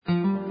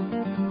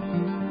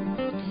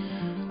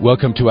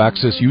Welcome to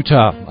Access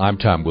Utah. I'm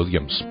Tom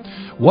Williams.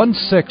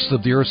 1/6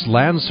 of the Earth's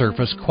land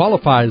surface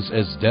qualifies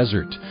as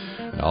desert.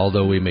 And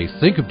although we may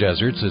think of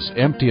deserts as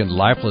empty and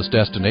lifeless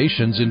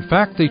destinations, in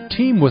fact they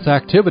teem with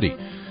activity.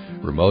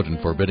 Remote and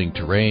forbidding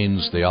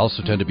terrains, they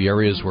also tend to be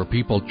areas where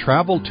people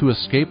travel to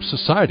escape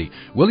society.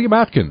 William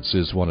Atkins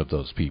is one of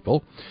those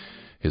people.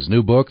 His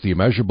new book, The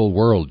Immeasurable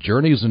World,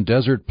 Journeys in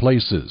Desert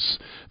Places,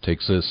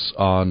 takes us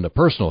on a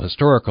personal,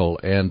 historical,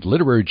 and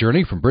literary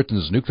journey from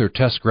Britain's nuclear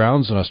test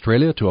grounds in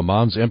Australia to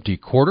Amman's empty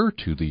quarter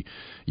to the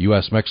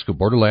U.S.-Mexico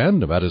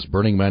borderland, Nevada's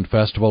Burning Man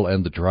Festival,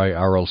 and the dry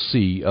Aral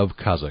Sea of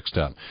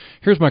Kazakhstan.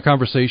 Here's my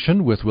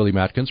conversation with William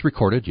Atkins,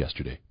 recorded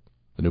yesterday.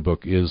 The new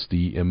book is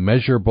The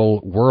Immeasurable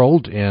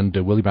World, and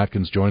William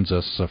Atkins joins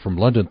us from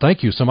London.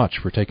 Thank you so much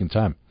for taking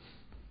time.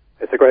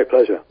 It's a great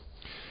pleasure.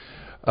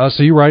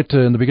 So you write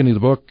in the beginning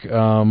of the book,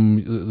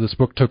 this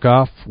book took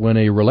off when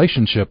a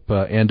relationship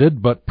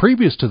ended, but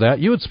previous to that,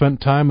 you had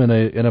spent time in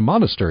a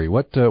monastery.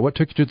 What took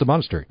you to the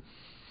monastery?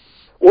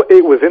 Well,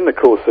 it was in the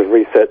course of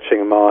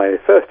researching my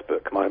first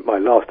book, my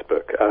last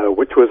book,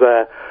 which was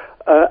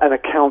an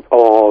account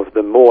of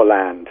the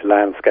moorland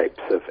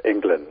landscapes of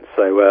England,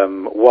 so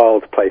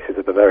wild places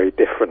of a very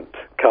different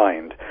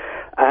kind.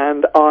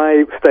 And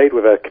I stayed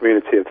with a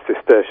community of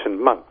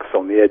Cistercian monks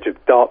on the edge of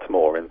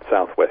Dartmoor in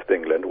southwest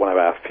England, one of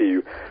our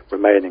few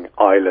remaining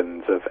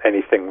islands of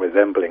anything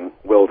resembling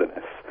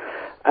wilderness.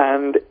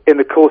 And in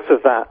the course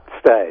of that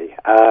stay,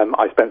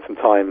 I spent some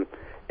time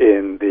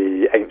in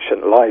the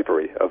ancient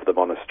library of the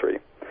monastery.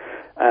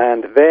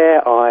 And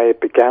there I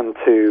began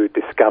to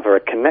discover a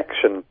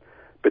connection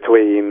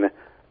between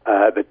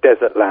the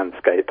desert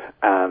landscape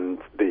and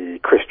the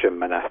Christian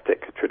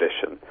monastic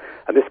tradition.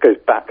 And this goes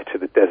back to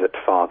the desert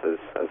fathers,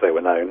 as they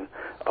were known,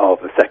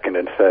 of the 2nd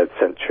and 3rd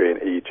century in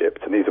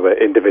Egypt. And these were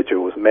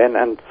individuals, men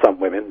and some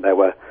women. There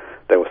were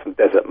some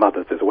desert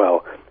mothers as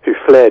well, who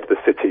fled the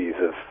cities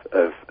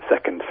of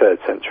 2nd, 3rd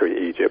century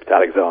Egypt,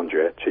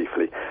 Alexandria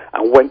chiefly,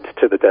 and went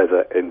to the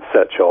desert in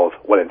search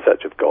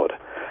of God.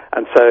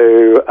 And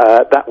so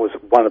that was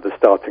one of the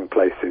starting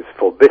places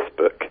for this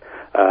book,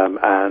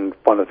 and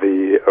one of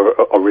the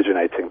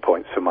originating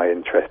points for my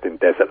interest in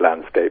desert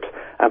landscapes,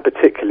 and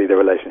particularly the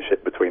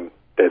relationship between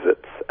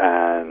deserts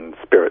and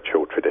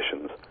spiritual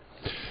traditions.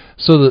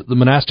 So the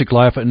monastic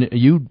life, and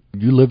you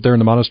lived there in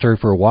the monastery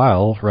for a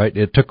while, right?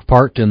 It took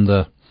part in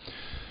the,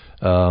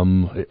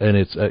 and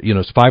it's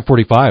it's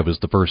 5:45 is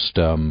the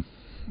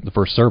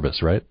first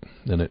service, right?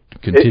 And it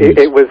continues.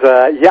 It was,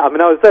 I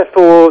was there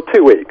for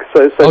 2 weeks,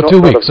 so not,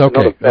 2 weeks,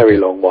 not a very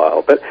long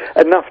while, but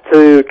enough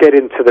to get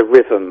into the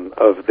rhythm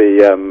of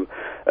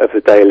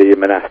the daily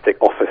monastic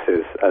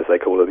offices, as they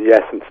call them.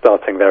 Yes, and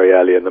starting very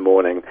early in the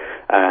morning,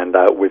 and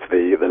with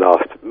the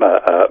last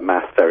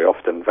mass very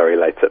often very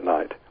late at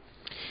night.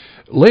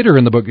 Later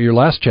in the book, your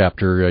last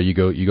chapter, you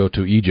go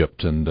to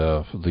Egypt and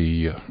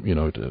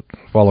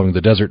following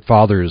the desert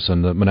fathers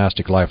and the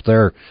monastic life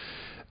there.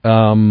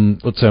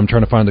 Let's say I'm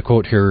trying to find the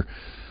quote here.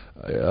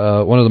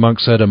 One of the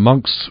monks said, "A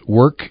monk's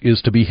work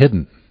is to be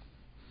hidden."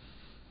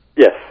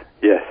 Yes.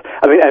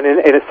 I mean, and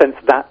in a sense,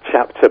 that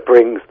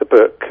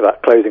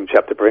closing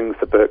chapter brings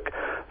the book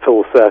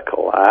full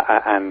circle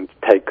and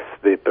takes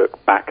the book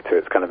back to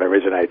its kind of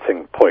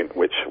originating point,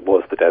 which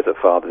was the desert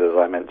fathers, as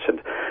I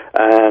mentioned.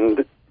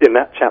 And in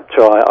that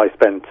chapter, I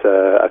spent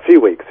a few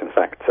weeks, in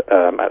fact,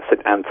 at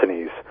St.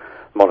 Anthony's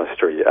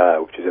Monastery,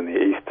 which is in the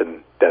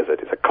eastern desert.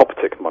 It's a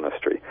Coptic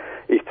monastery,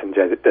 eastern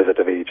desert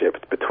of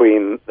Egypt,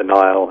 between the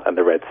Nile and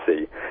the Red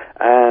Sea,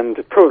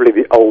 and probably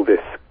the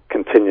oldest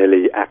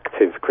continually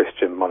active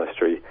Christian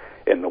monastery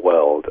in the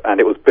world. And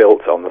it was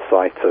built on the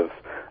site of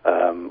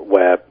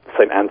where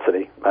St.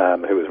 Anthony,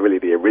 who was really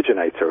the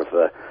originator of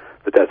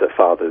the desert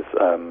fathers,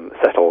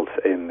 settled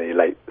in the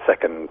late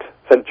 2nd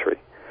century.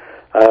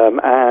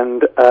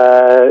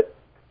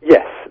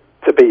 Yes,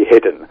 to be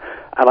hidden.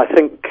 And I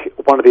think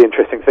one of the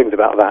interesting things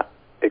about that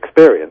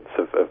experience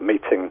of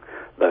meeting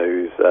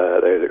those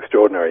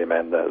extraordinary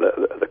men,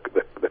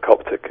 the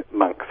Coptic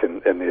monks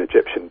in the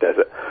Egyptian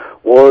desert,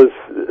 was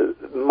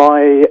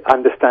my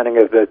understanding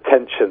of the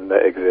tension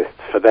that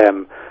exists for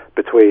them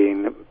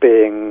between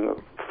being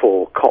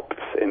for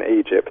Copts in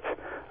Egypt,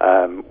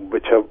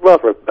 which are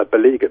rather a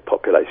beleaguered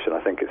population,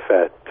 I think it's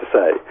fair to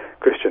say,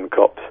 Christian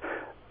Copts,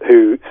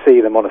 who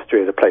see the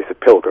monastery as a place of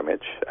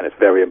pilgrimage, and it's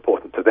very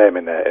important to them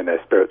in their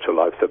spiritual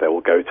life, so they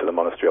will go to the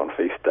monastery on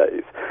feast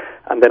days.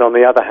 And then on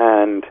the other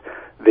hand,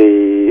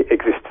 the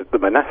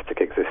monastic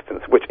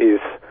existence, which is,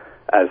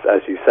 as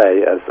you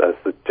say, as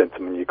the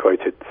gentleman you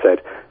quoted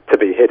said, to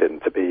be hidden,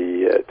 to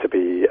be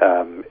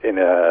in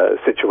a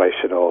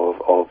situation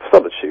of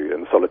solitude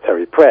and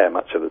solitary prayer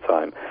much of the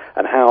time,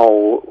 and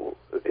how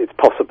it's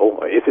possible,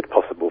 or is it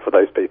possible for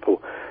those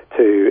people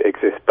to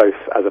exist both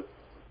as a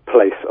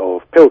place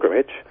of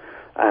pilgrimage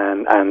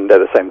and at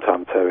the same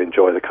time to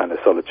enjoy the kind of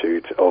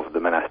solitude of the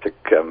monastic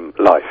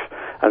life.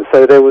 And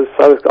so I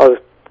was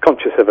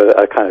conscious of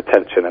a kind of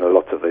tension in a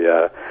lot of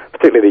the,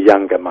 particularly the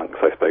younger monks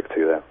I spoke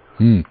to there.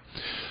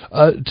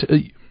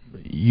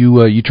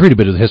 you treat a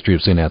bit of the history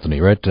of St. Anthony,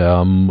 right?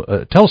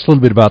 Tell us a little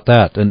bit about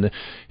that. And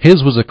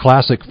his was a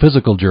classic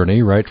physical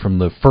journey, right, from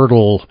the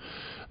fertile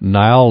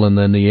Nile, and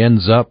then he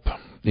ends up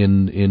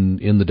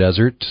in the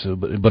desert,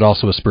 but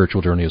also a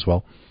spiritual journey as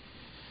well.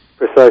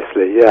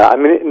 Precisely, yeah. I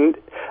mean,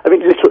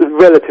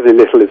 relatively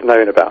little is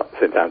known about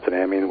St. Anthony.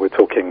 I mean, we're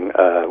talking,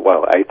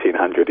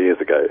 1,800 years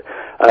ago.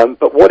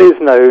 But what is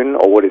known,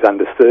 or what is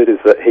understood, is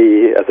that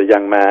he, as a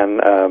young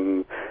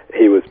man,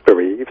 he was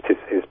bereaved.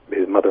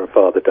 His mother and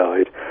father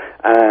died,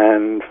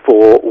 and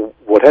for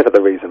whatever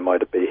the reason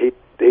might be,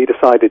 he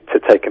decided to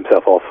take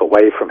himself off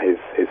away from his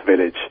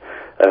village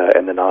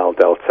in the Nile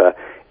Delta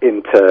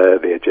into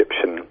the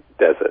Egyptian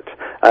desert.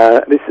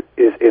 This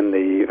is in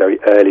the very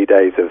early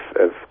days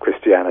of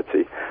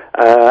Christianity,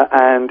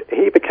 and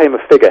he became a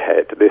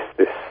figurehead. This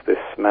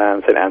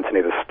man, St.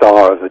 Anthony, the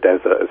star of the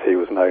desert, as he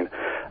was known,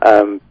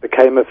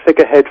 became a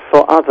figurehead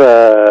for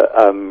other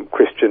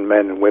Christian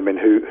men and women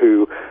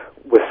who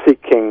were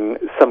seeking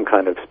some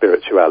kind of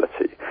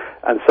spirituality.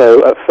 And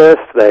so at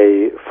first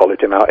they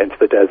followed him out into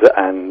the desert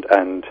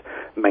and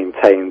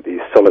maintained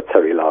these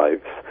solitary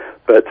lives.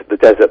 But the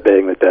desert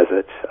being the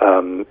desert,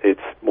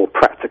 it's more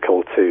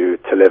practical to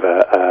live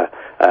a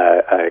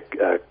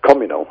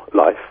communal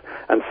life.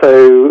 And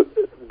so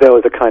there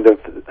was a kind of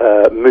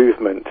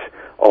movement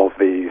of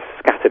these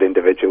scattered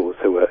individuals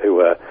who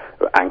were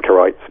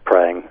anchorites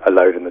praying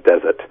alone in the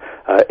desert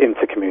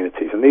into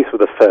communities, and these were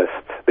the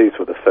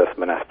first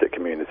monastic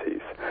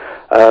communities.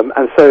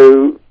 And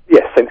so,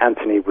 yes, St.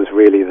 Anthony was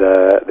really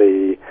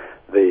the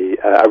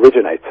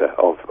originator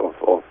of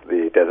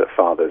the Desert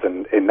Fathers,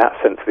 and in that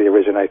sense, the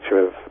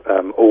originator of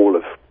all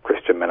of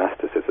Christian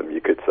monasticism, you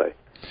could say.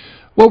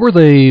 What was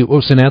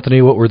St.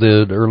 Anthony? What were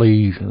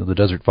the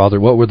Desert Father?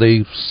 What were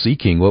they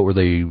seeking? What were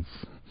they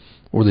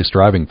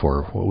striving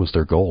for? What was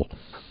their goal?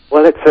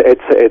 Well,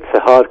 it's a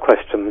hard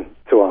question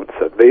to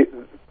answer.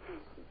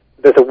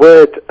 There's a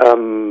word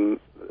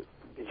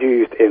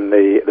used in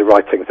the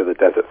writings of the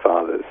Desert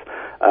Fathers.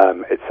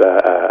 It's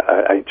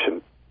an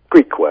ancient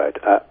Greek word,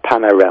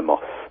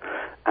 panoremos,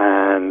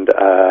 and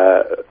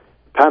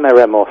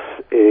panoremos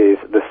is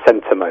the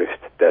centermost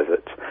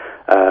desert.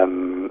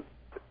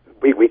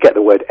 We get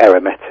the word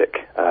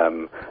eremetic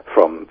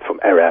from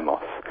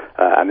eremos,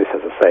 and this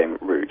has the same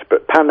root.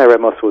 But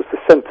panoremos was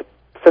the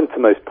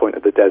centermost point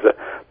of the desert,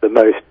 the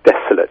most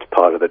desolate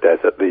part of the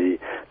desert, the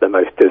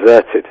most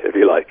deserted, if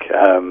you like,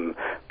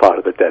 part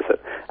of the desert.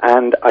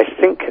 And I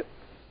think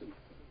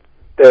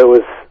there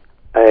was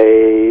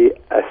a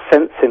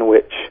sense in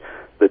which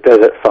the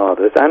Desert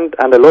Fathers, and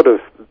a lot of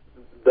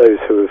those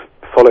who have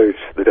followed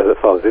the Desert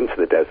Fathers into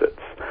the deserts,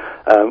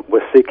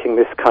 were seeking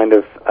this kind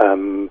of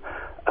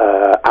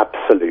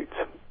absolute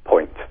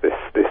point,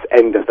 this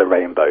end of the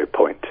rainbow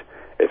point,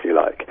 if you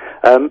like.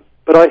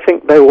 But I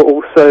think they were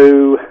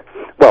also,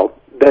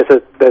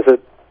 there's a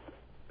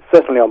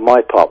certainly on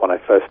my part when I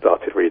first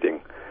started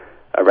reading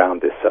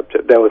around this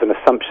subject, there was an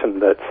assumption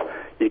that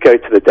you go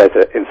to the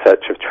desert in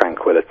search of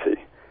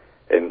tranquility,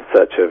 in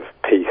search of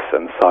peace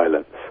and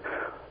silence.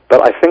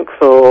 But I think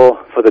for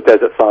the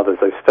Desert Fathers,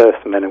 those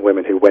first men and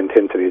women who went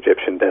into the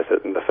Egyptian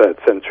desert in the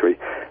 3rd century,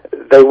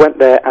 they went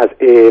there as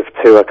if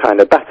to a kind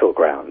of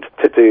battleground,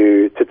 to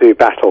do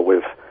battle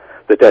with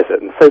the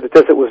desert. And so the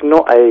desert was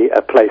not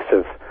a place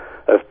of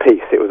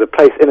peace. It was a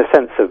place, in a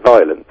sense, of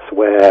violence,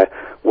 where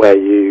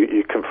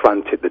you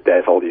confronted the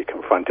devil, you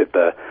confronted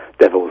the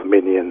devil's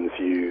minions,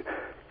 you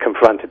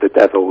confronted the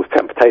devil's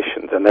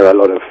temptations. And there are a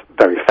lot of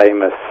very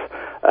famous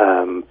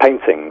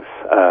paintings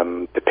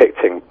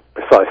depicting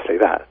precisely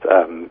that,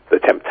 the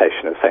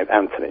temptation of St.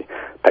 Anthony,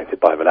 painted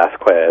by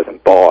Velázquez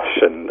and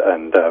Bosch and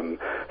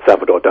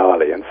Salvador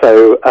Dali. And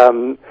so,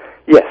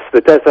 yes,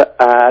 the desert,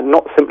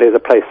 not simply as a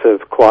place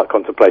of quiet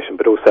contemplation,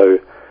 but also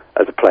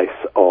as a place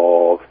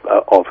of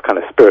kind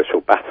of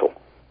spiritual battle.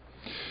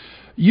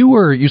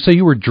 You say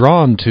you were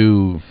drawn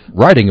to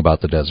writing about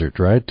the desert,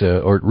 right?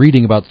 Or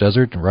reading about the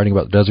desert, writing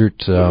about the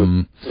desert.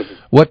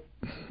 What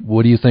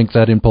do you think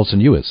that impulse in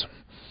you is?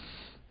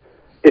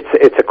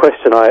 It's a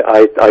question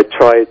I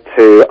tried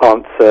to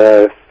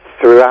answer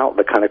throughout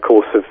the kind of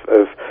course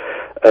of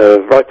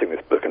writing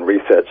this book and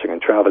researching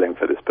and traveling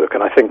for this book.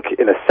 And I think,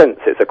 in a sense,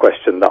 it's a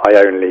question that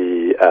I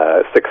only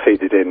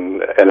succeeded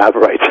in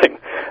elaborating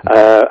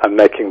and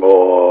making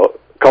more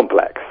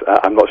complex.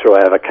 I'm not sure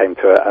I ever came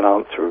to an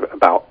answer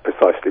about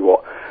precisely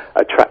what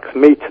attracts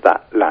me to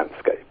that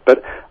landscape.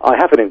 But I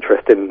have an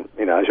interest in,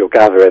 as you'll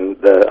gather,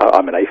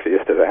 I'm an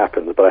atheist as it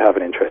happens, but I have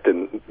an interest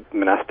in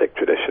monastic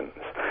traditions.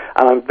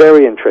 And I'm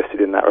very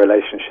interested in that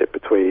relationship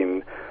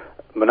between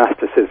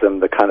monasticism,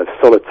 the kind of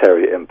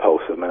solitary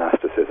impulse of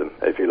monasticism,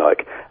 if you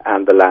like,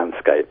 and the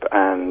landscape,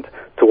 and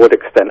to what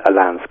extent a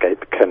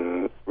landscape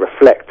can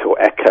reflect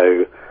or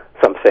echo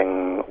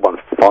something one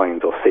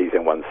finds or sees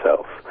in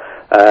oneself.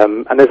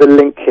 And there's a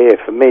link here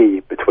for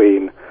me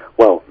between,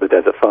 the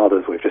Desert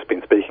Fathers we've just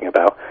been speaking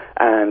about,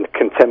 and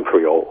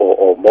contemporary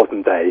or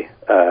modern-day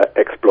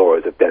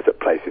explorers of desert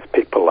places,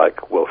 people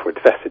like Wilfrid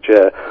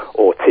Thesiger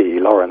or T.E.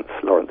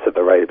 Lawrence of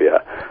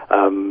Arabia.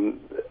 And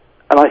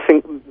I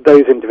think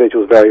those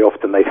individuals, very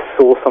often, they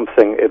saw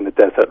something in the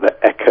desert that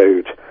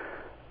echoed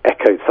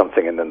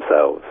something in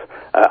themselves.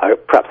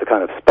 Perhaps a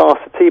kind of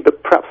sparsity,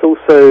 but perhaps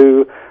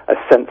also a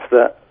sense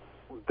that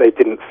they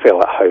didn't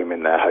feel at home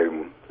in their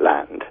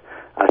homeland.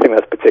 I think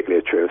that's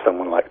particularly true of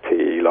someone like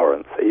T.E.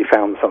 Lawrence. He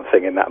found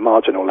something in that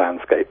marginal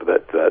landscape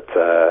that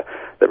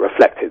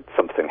reflected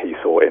something he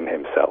saw in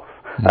himself.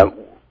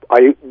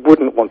 I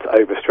wouldn't want to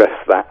overstress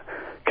that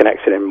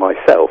connection in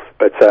myself,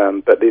 but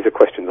these are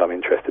questions I'm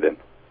interested in.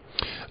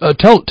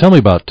 Tell me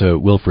about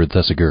Wilfrid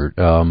Thesiger.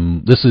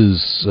 This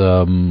is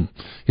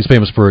he's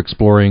famous for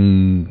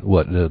exploring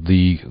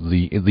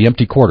the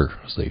empty quarter,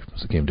 as they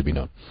came to be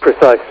known.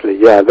 Precisely,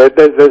 yeah.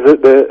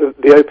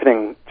 The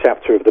opening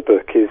chapter of the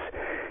book is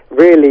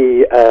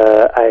really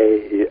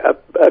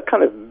a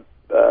kind of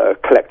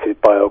collected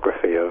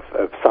biography of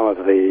some of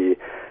the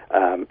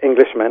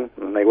Englishmen,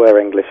 and they were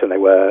English and they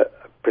were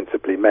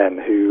principally men,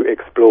 who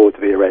explored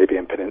the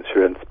Arabian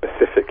Peninsula, and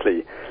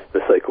specifically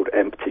the so-called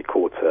empty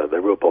quarter, the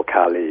Rub'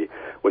 Khali,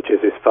 which is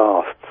this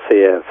vast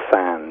sea of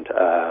sand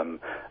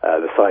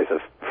the size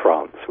of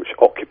France, which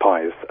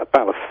occupies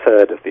about a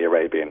third of the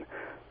Arabian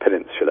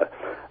Peninsula.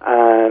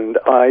 And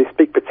I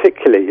speak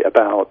particularly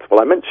about,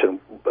 I mentioned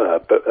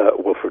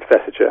Wilfrid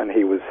Thesiger, and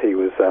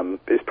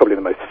he's probably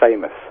the most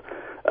famous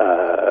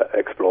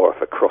explorer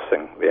for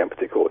crossing the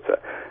empty quarter.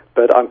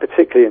 But I'm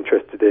particularly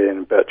interested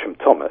in Bertram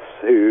Thomas,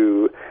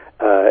 who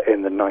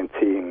in the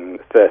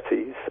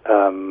 1930s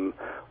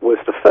was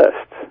the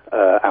first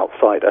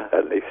outsider,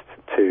 at least,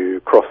 to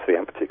cross the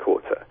empty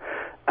quarter.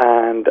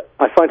 And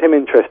I find him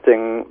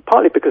interesting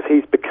partly because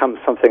he's become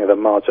something of a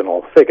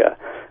marginal figure.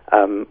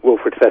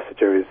 Wilfrid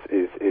Thesiger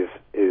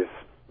is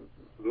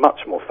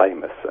much more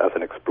famous as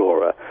an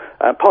explorer,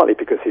 partly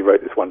because he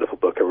wrote this wonderful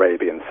book,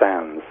 Arabian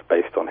Sands,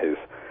 based on his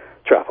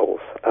travels.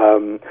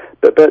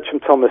 But Bertram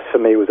Thomas, for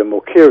me, was a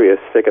more curious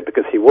figure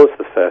because he was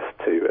the first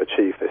to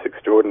achieve this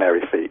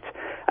extraordinary feat,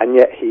 and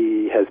yet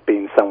he has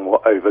been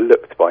somewhat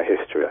overlooked by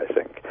history, I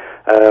think.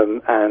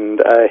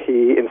 And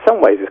he, in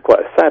some ways, is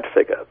quite a sad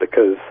figure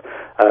because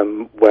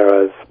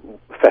whereas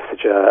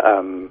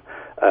Thesiger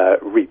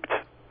reaped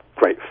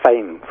great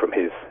fame from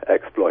his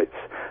exploits,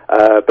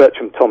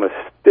 Bertram Thomas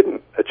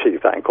didn't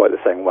achieve that in quite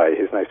the same way.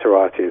 His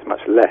notoriety is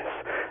much less,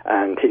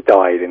 and he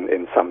died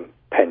in some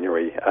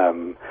penury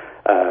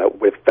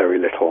with very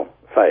little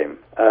fame.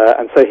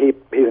 And so he's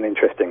an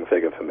interesting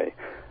figure for me.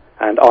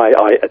 And I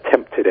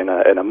attempted in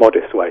a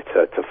modest way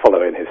to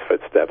follow in his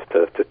footsteps,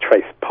 to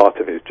trace part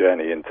of his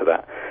journey into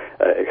that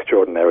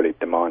extraordinarily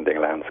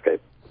demanding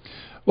landscape.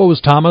 What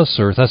was Thomas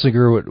or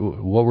Thesiger,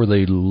 what were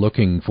they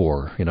looking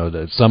for? You know,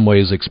 in some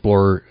ways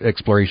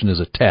exploration is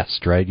a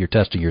test, right? You're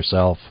testing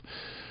yourself.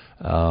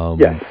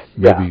 Yes.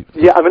 Yeah, I mean,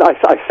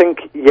 I think,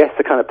 yes,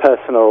 a kind of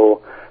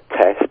personal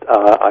test.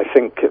 I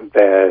think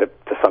there,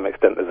 to some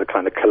extent, there's a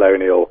kind of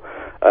colonial,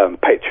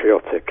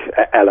 patriotic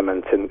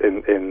element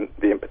in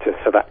the impetus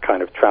for that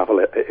kind of travel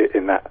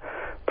in that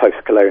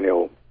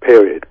post-colonial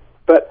period.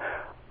 But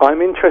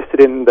I'm interested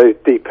in those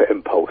deeper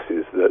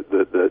impulses that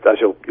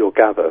as you'll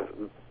gather,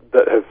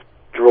 that have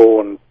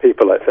drawn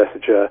people like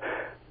Thesiger,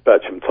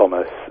 Bertram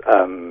Thomas,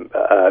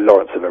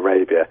 Lawrence of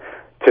Arabia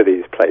to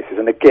these places.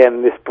 And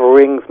again, this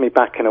brings me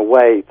back in a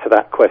way to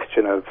that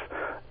question of,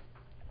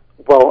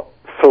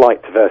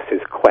 flight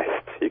versus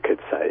quest, you could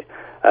say.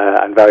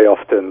 And very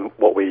often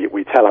what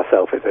we tell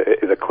ourselves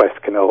is a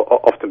quest can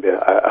often be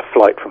a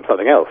flight from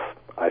something else,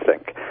 I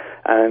think.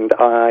 And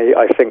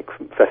I think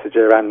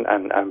Thesiger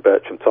and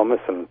Bertram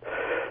Thomas, and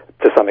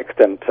to some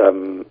extent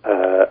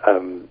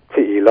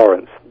T.E.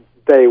 Lawrence,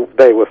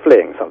 they were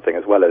fleeing something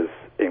as well as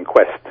in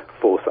quest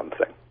for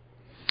something.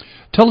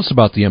 Tell us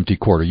about the empty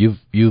quarter. You've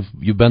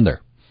been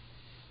there.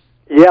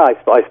 Yeah, I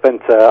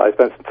spent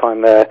some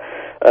time there,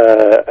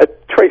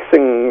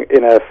 tracing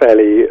in a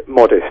fairly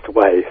modest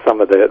way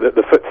some of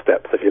the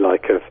footsteps, if you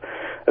like, of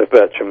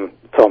Bertram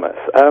Thomas.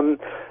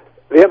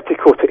 The empty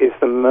quarter is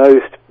the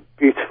most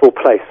beautiful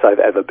place I've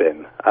ever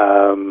been.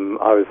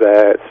 I was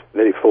there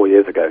nearly 4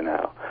 years ago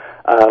now.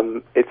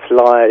 It's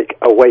like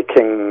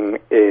awaking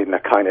in a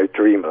kind of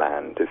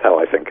dreamland, is how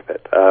I think of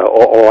it,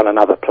 or on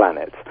another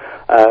planet.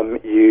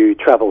 You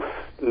travel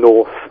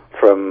north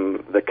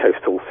from the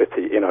coastal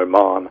city in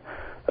Oman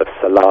of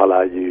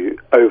Salalah, you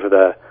over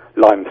the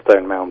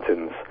limestone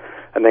mountains,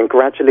 and then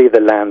gradually the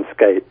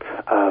landscape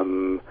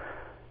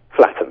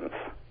flattens.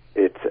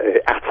 It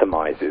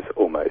atomizes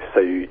almost. So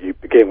you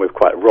begin with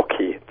quite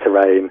rocky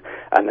terrain,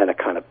 and then a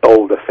kind of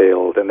boulder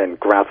field, and then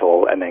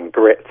gravel, and then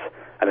grit,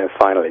 and then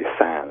finally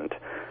sand.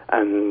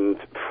 And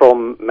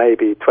from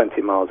maybe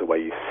 20 miles away,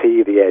 you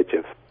see the edge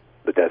of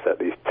the desert,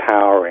 these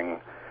towering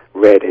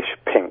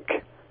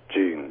reddish-pink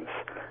dunes.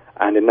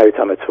 And in no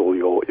time at all,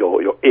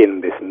 you're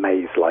in this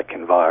maze-like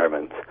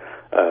environment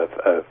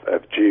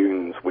of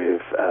dunes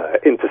with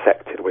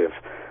intersected with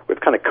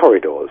kind of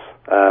corridors.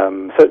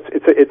 So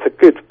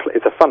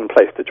it's a fun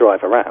place to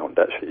drive around.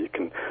 Actually, you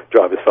can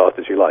drive as fast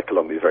as you like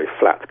along these very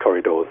flat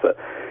corridors that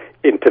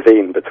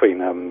intervene between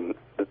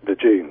the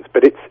dunes.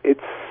 But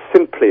it's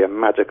simply a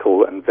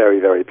magical and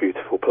very, very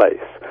beautiful place.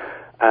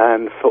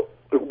 And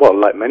well,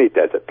 like many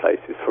desert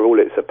places, for all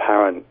its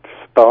apparent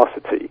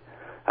sparsity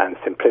and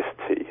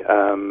simplicity,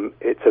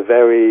 it's a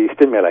very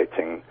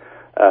stimulating,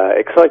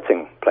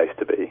 exciting place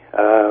to be.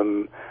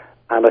 And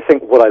I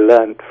think what I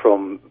learned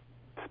from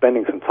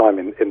spending some time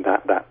in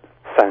that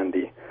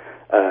sandy,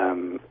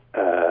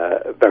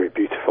 very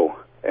beautiful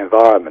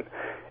environment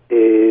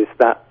is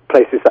that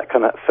places that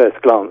can at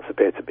first glance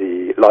appear to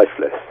be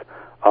lifeless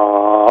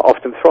are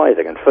often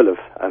thriving and full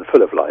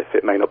of life.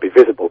 It may not be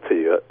visible to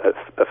you at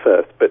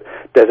first, but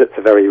deserts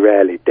are very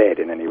rarely dead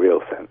in any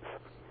real sense.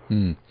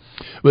 Mm.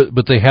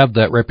 But they have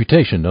that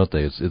reputation, don't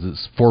they?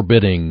 It's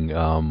forbidding,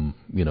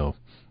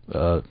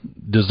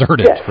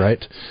 deserted, yes.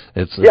 right?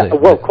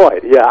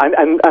 Quite, yeah,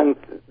 and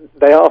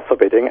they are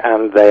forbidding,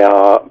 and they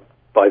are,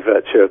 by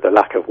virtue of the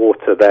lack of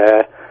water,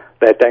 they're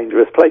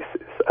dangerous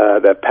places.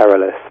 They're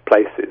perilous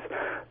places.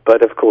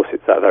 But of course,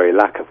 it's that very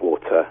lack of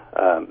water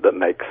that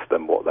makes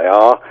them what they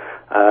are.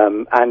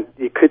 And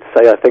you could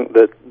say, I think,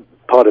 that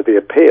part of the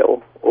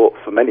appeal, or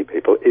for many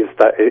people, is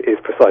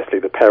precisely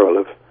the peril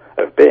of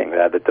being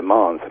there, the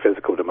demands, the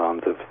physical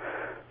demands of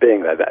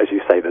being there. As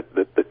you say,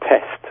 the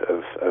test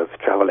of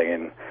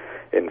traveling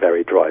in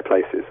very dry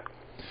places.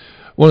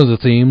 One of the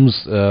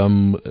themes,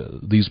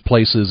 these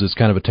places, is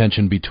kind of a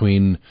tension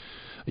between,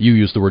 you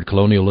use the word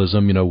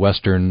colonialism,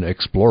 Western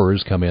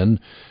explorers come in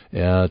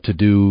to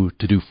do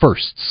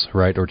firsts,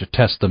 right, or to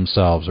test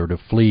themselves or to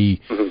flee,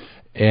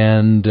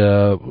 and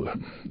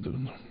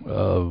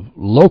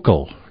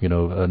local,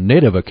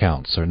 native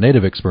accounts or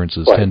native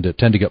experiences tend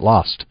to get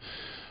lost.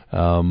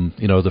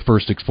 The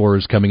first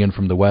explorers coming in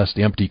from the West,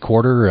 the empty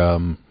quarter,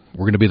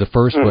 we're going to be the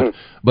first,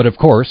 but of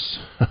course,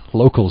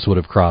 locals would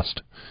have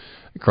crossed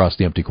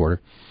the empty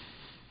quarter.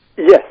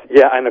 Yes,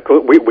 yeah, and of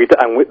course we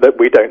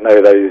don't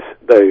know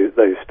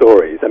those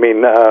stories. I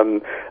mean,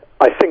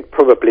 I think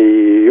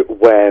probably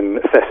when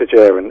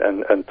Thesiger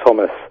and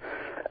Thomas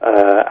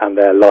and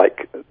their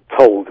like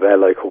told their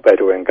local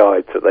Bedouin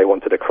guides that they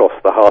wanted to cross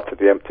the heart of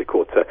the empty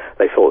quarter,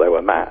 they thought they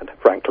were mad,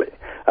 frankly,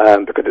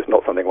 because it's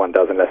not something one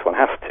does unless one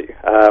has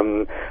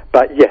to.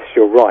 But yes,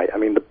 you're right. I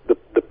mean, the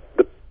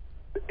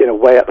in a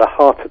way, at the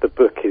heart of the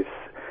book is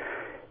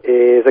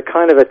a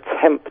kind of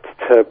attempt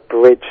to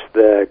bridge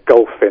the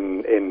gulf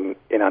in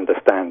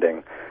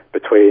understanding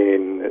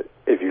between,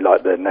 if you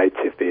like, the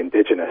native, the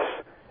indigenous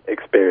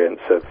experience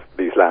of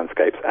these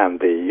landscapes and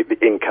the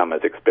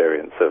incomers'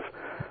 experience of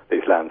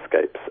these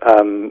landscapes.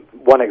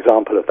 One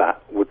example of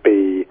that would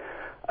be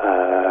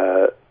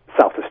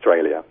South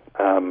Australia.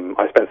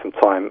 I spent some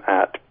time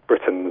at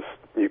Britain's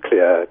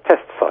nuclear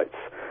test sites,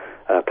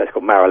 a place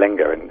called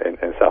Maralinga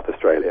in South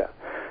Australia.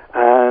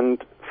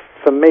 And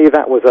for me,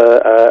 that was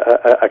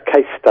a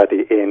case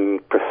study in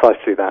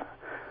precisely that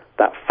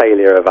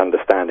failure of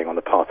understanding on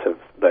the part of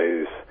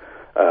those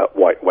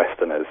white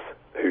Westerners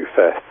who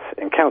first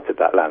encountered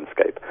that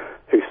landscape,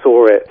 who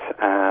saw it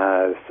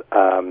as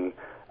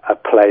a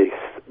place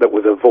that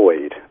was a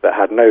void, that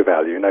had no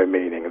value, no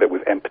meaning, that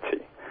was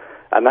empty.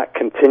 And that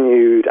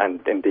continued, and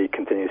indeed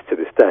continues to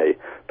this day,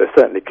 but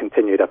certainly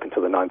continued up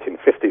until the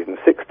 1950s and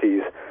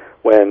 60s,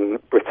 when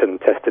Britain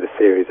tested a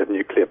series of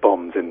nuclear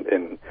bombs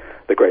in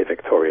the Great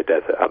Victoria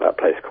Desert at that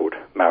place called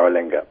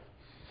Maralinga.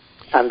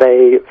 And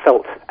they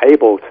felt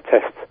able to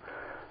test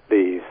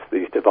these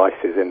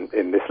devices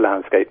in this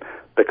landscape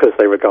because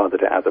they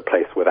regarded it as a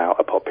place without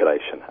a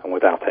population and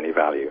without any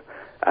value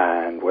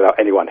and without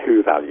anyone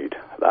who valued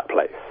that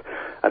place.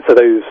 And so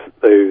those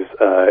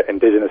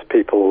indigenous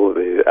people,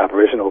 the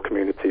Aboriginal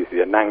communities, the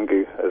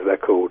Anangu as they're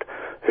called,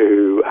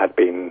 who had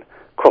been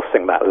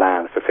crossing that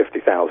land for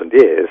 50,000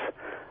 years,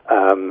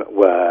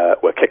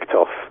 were kicked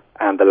off,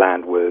 and the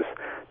land was,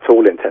 to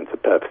all intents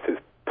and purposes,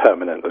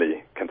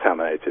 permanently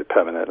contaminated,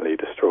 permanently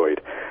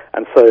destroyed.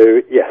 And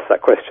so, yes,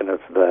 that question of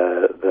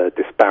the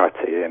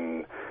disparity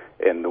in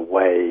the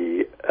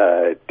way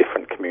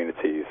different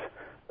communities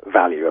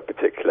value a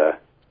particular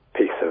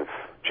piece of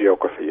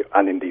geography,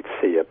 and indeed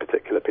see a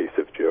particular piece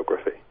of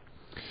geography.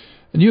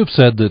 And you have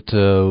said that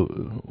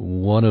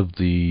one of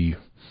the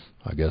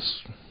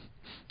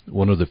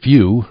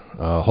few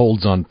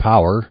holds on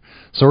power,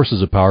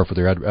 sources of power for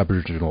their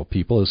Aboriginal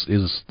people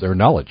is their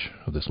knowledge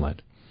of this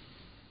land.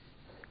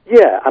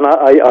 Yeah, and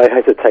I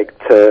hesitate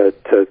to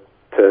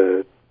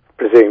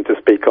presume to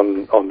speak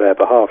on their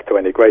behalf to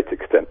any great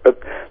extent,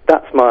 but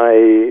that's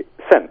my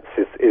sense,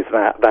 is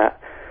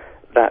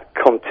that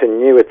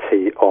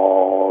continuity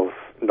of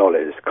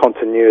knowledge,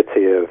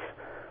 continuity of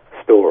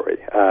story,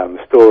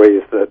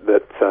 stories that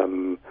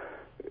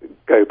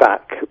go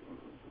back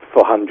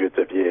for hundreds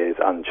of years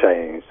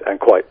unchanged, and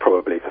quite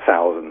probably for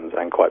thousands,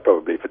 and quite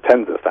probably for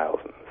tens of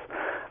thousands.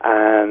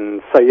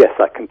 And so, yes,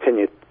 that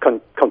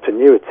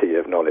continuity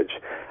of knowledge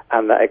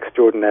and that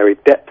extraordinary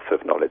depth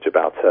of knowledge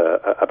about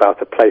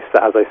a place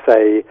that, as I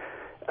say,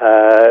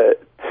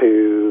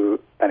 to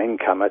an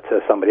incomer,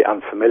 to somebody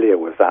unfamiliar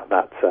with that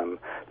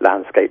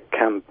landscape,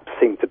 can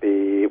seem to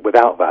be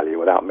without value,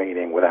 without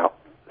meaning, without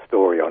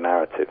story or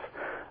narrative.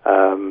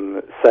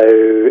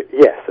 So,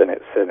 yes, and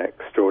it's an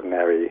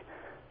extraordinary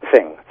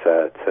thing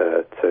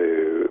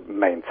to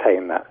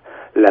maintain that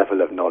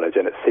level of knowledge,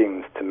 and it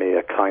seems to me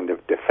a kind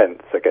of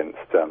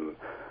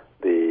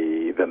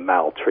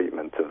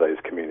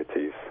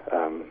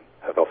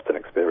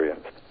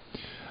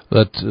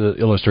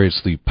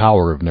illustrates the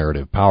power of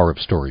narrative, power of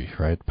story,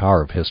 right?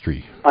 Power of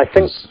history. I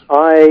think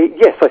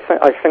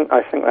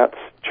that's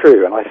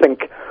true, and I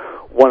think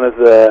one of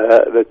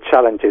the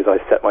challenges I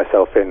set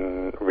myself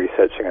in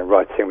researching and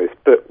writing this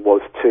book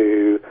was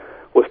to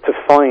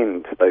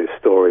find those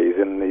stories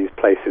in these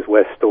places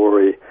where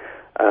story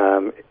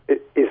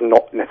is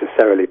not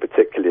necessarily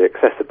particularly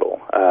accessible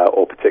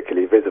or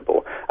particularly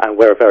visible, and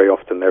where very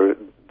often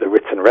the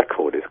written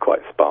record is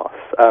quite sparse,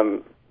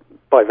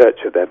 by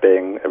virtue of there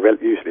being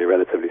usually a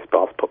relatively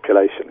sparse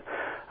population.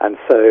 And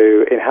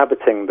so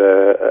inhabiting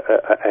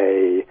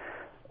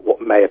what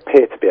may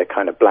appear to be a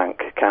kind of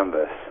blank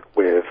canvas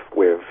with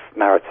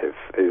narrative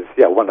is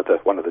one of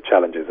the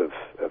challenges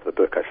of the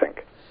book, I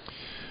think.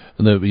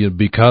 And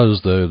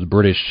because the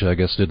British, I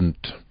guess,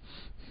 didn't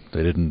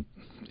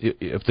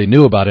if they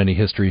knew about any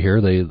history here,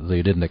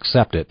 they didn't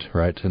accept it,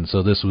 right? And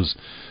so this was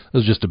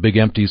just a big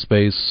empty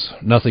space,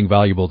 nothing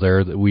valuable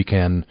there, that we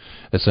can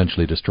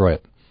essentially destroy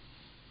it.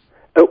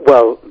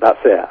 Well, that's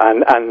it,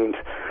 and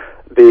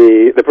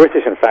the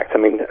British, in fact,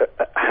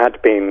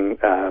 had been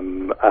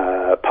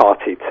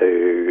party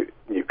to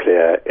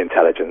nuclear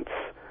intelligence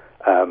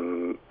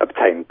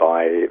obtained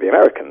by the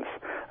Americans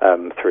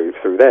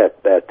through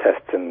their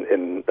tests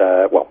in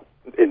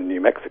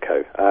New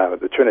Mexico,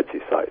 the Trinity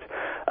site.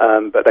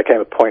 But there came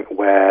a point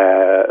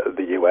where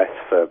the US,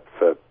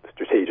 for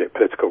strategic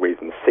political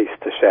reasons,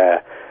 ceased to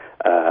share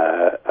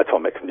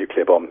atomic and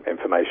nuclear bomb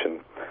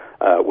information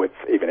with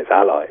even its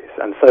allies.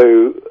 And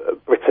so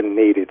Britain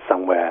needed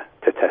somewhere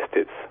to test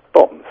its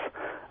bombs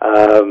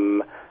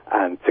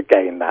and to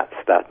gain that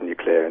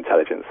nuclear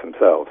intelligence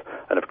themselves.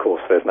 And of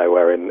course, there's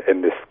nowhere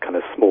in this kind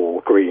of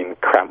small, green,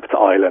 cramped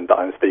island that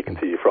I'm speaking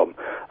to you from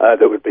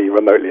that would be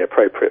remotely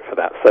appropriate for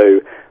that.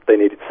 So they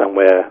needed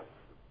somewhere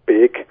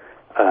big,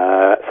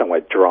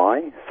 somewhere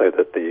dry, so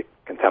that the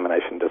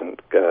contamination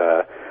doesn't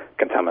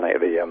contaminate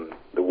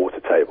the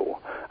water table,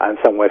 and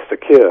somewhere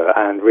secure.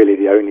 And really,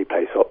 the only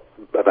place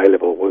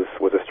available was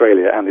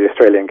Australia, and the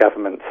Australian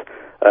government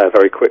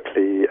very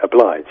quickly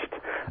obliged.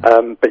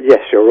 But yes,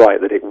 you're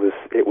right that it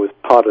was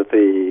part of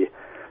the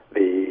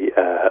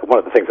one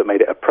of the things that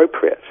made it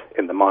appropriate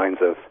in the minds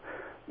of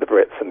the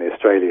Brits and the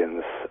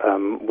Australians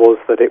was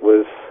that it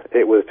was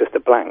just a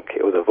blank.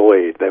 It was a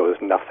void. There was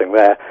nothing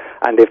there.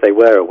 And if they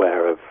were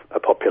aware of a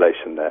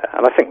population there,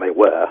 and I think they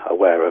were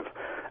aware of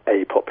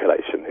a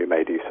population who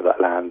made use of that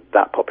land,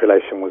 that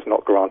population was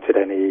not granted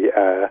any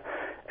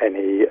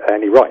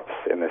rights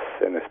in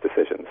this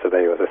decision. So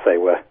they, as I say,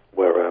 were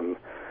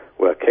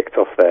kicked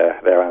off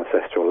their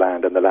ancestral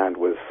land, and the land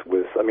was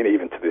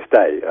even to this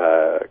day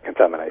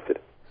contaminated.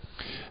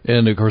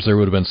 And of course, there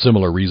would have been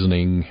similar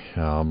reasoning,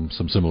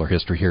 some similar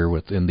history here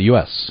in the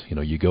U.S.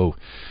 You go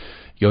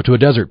to a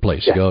desert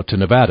place, you go to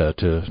Nevada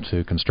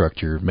to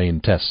construct your main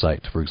test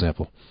site, for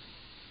example.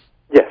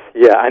 Yes,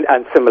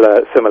 and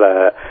similar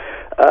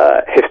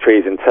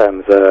histories in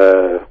terms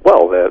of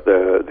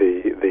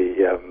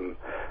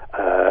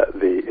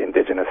the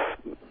indigenous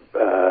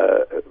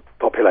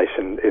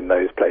population in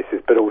those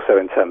places, but also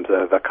in terms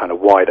of a kind of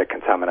wider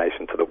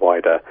contamination to the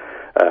wider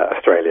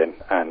Australian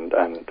and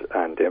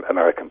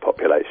American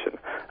population.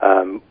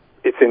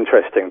 It's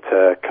interesting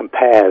to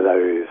compare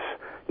those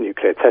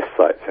nuclear test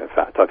sites. In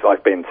fact,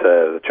 I've been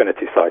to the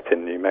Trinity site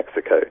in New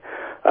Mexico,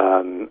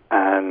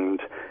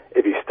 and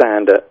if you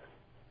stand at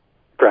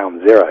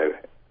ground zero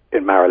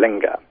in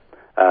Maralinga,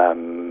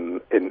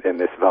 in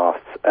this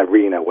vast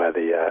arena where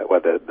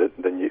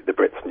the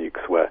Brits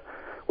nukes were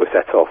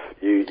set off,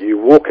 you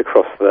walk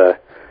across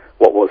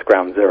what was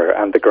ground zero,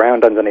 and the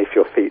ground underneath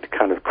your feet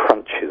kind of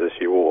crunches as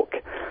you walk.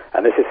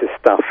 And this is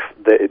stuff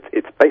that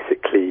it's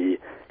basically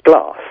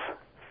glass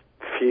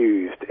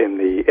fused in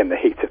the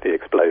heat of the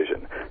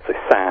explosion. So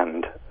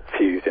sand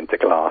fused into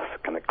glass,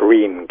 kind of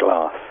green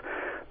glass,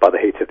 by the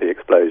heat of the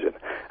explosion.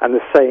 And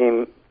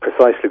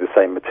precisely the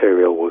same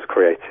material was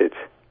created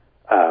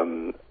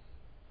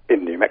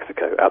in New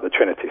Mexico at the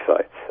Trinity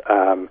site.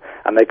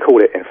 And they call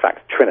it, in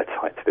fact,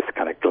 trinitite, this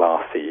kind of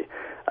glassy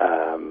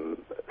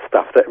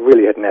stuff that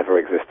really had never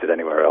existed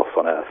anywhere else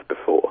on Earth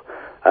before.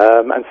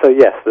 And so,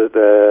 yes,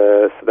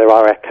 there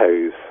are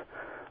echoes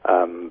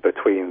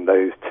between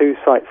those two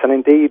sites. And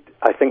indeed,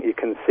 I think you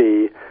can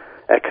see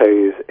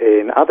echoes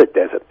in other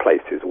desert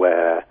places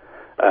where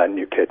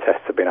nuclear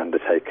tests have been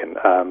undertaken.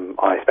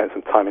 I spent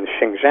some time in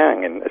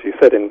Xinjiang, as you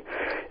said, in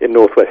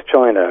northwest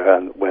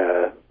China,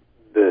 where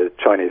the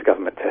Chinese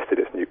government tested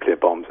its nuclear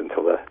bombs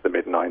until the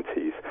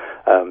mid-90s.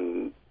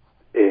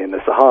 In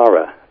the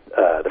Sahara,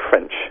 the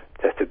French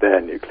tested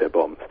their nuclear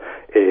bombs.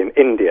 In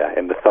India,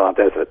 in the Thar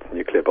Desert,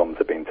 nuclear bombs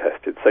are being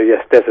tested. So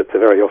yes, deserts are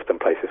very often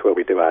places where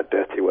we do our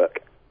dirty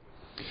work.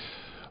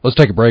 Let's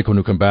take a break. When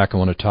we come back, I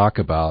want to talk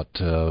about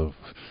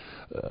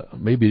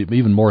maybe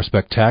even more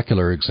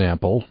spectacular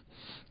example.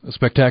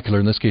 Spectacular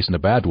in this case in a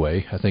bad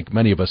way, I think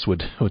many of us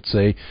would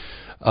say,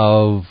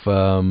 of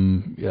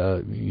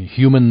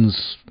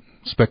humans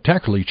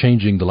spectacularly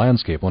changing the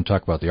landscape. I want to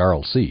talk about the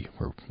Aral Sea,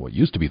 or what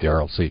used to be the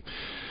Aral Sea.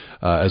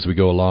 as we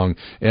go along.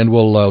 And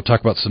we'll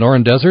talk about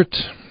Sonoran Desert,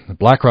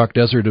 Black Rock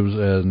Desert,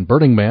 and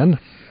Burning Man,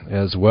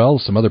 as well.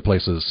 Some other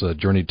places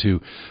journeyed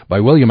to by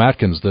William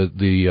Atkins.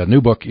 The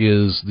new book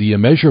is The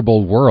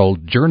Immeasurable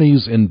World,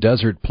 Journeys in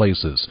Desert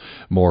Places.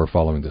 More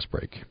following this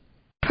break.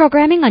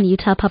 Programming on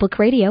Utah Public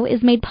Radio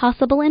is made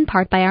possible in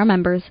part by our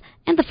members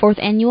and the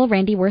 4th Annual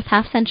Randy Worth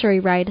Half-Century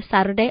Ride,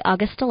 Saturday,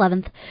 August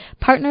 11th,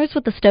 partners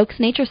with the Stokes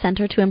Nature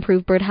Center to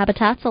improve bird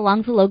habitats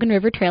along the Logan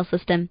River Trail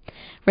System.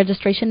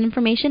 Registration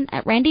information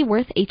at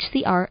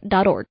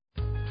randyworthhcr.org.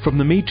 From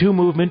the Me Too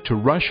movement to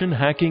Russian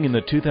hacking in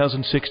the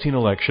 2016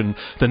 election,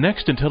 the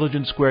next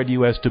Intelligence Squared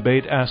U.S.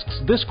 debate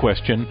asks this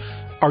question: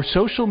 are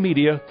social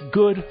media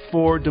good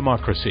for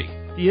democracy?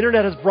 The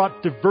Internet has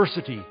brought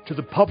diversity to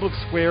the public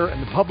square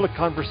and the public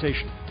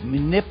conversation.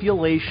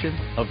 Manipulation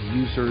of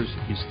users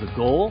is the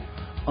goal.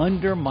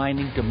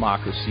 Undermining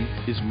democracy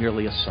is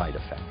merely a side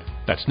effect.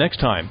 That's next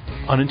time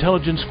on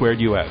Intelligence Squared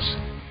U.S.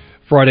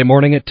 Friday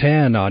morning at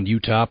 10 on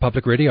Utah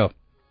Public Radio.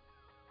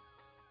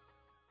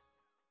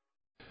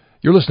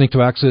 You're listening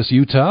to Access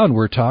Utah, and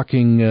we're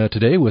talking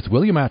today with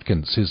William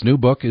Atkins. His new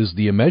book is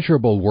The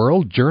Immeasurable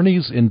World,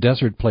 Journeys in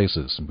Desert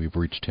Places. We've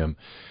reached him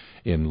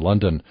in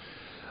London.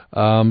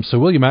 So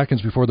William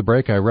Atkins, before the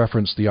break, I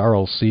referenced the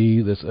Aral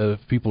Sea. This, if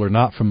people are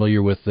not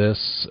familiar with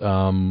this,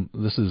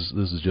 this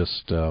is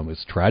just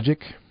it's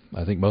tragic.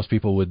 I think most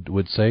people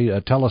would say.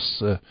 Tell us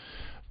the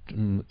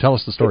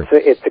story.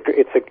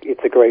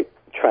 It's a great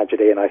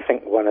tragedy, and I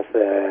think one of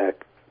the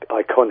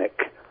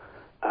iconic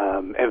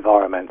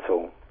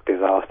environmental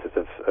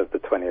disasters of the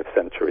 20th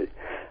century.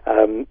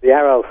 The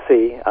Aral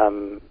Sea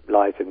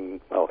lies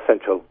in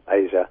Central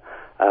Asia,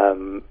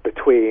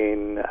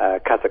 between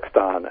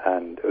Kazakhstan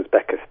and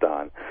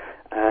Uzbekistan,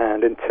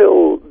 and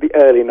until the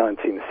early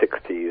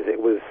 1960s it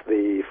was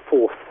the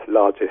 4th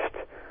largest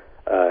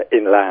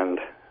inland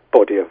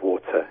body of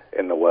water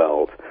in the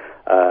world.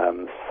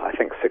 I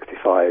think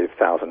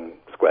 65,000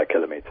 square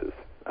kilometers.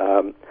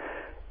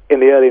 In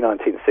the early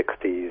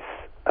 1960s,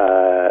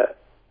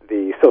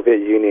 the Soviet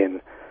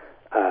Union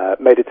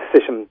made a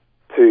decision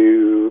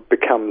to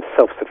become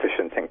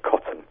self-sufficient in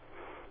cotton.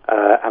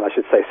 And I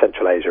should say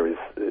Central Asia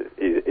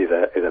is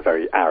a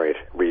very arid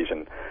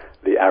region.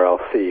 The Aral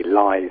Sea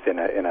lies in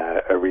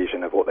a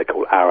region of what they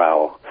call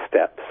Aral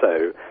steppe,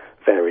 so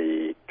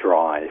very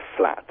dry,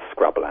 flat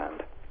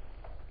scrubland.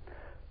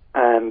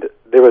 And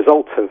the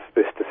result of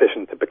this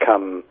decision to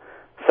become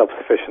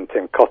self-sufficient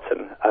in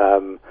cotton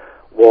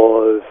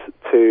was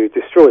to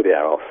destroy the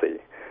Aral Sea.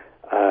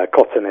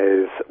 Cotton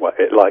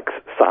it likes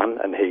sun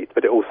and heat,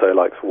 but it also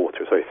likes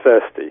water. It's very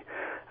thirsty.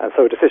 And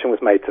so a decision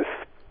was made to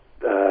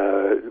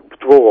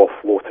draw off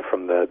water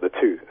from the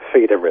two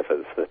feeder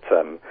rivers that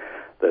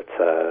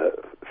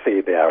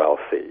feed the Aral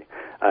Sea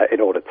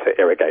in order to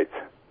irrigate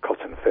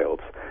cotton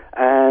fields.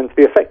 And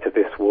the effect of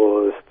this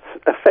was to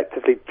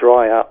effectively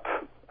dry up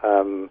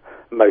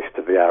most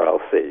of the Aral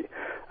Sea.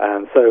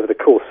 And so over the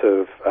course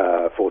of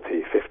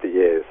 40, 50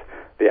 years,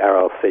 the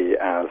Aral Sea,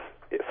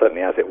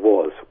 certainly as it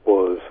was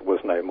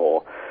no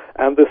more.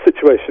 And the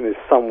situation is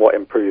somewhat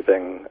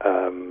improving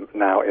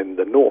now in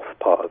the north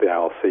part of the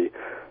Aral Sea.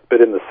 But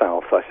in the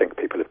south, I think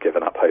people have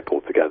given up hope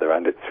altogether,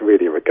 and it's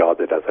really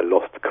regarded as a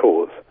lost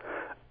cause.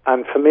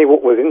 And for me,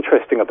 what was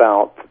interesting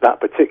about that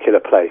particular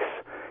place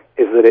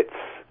is that it's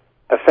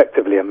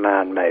effectively a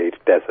man-made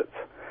desert.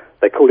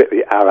 They call it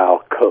the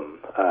Aral Kum.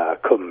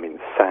 Kum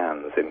means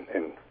sands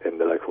in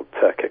the local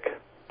Turkic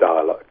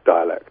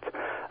dialect.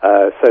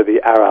 So the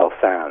Aral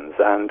sands,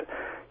 and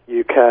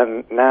you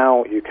can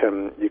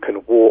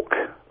walk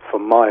for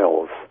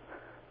miles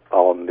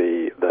on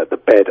the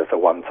bed of the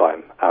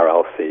one-time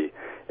Aral Sea,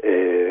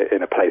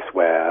 in a place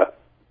where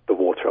the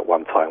water at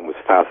one time was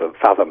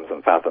fathoms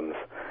and fathoms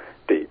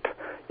deep.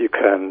 You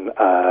can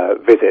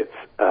visit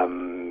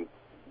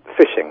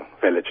fishing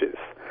villages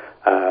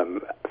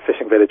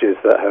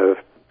that have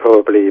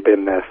probably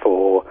been there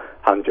for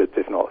hundreds,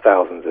 if not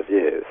thousands of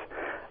years.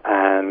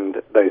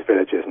 And those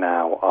villages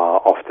now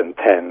are often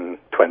 10,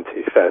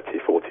 20, 30,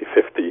 40,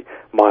 50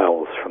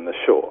 miles from the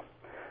shore.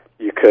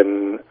 You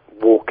can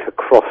walk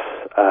across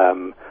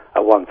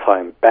a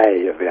one-time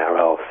bay of the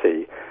Aral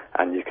Sea,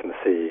 and you can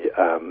see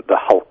the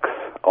hulks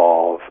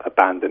of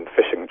abandoned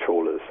fishing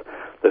trawlers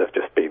that have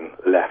just been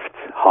left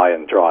high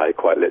and dry,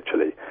 quite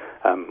literally,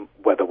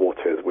 where the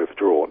water is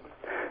withdrawn.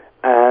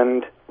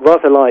 And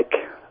rather like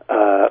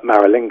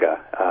Maralinga,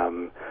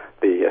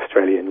 the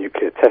Australian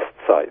nuclear test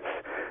sites,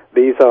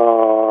 these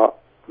are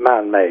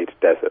man-made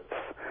deserts.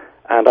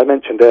 And I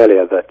mentioned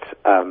earlier that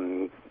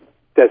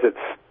deserts,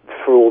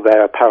 for all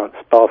their apparent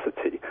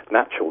sparsity,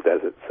 natural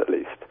deserts at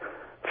least,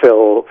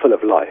 feel full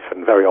of life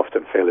and very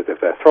often feel as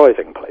if they're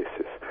thriving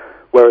places.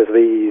 Whereas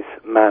these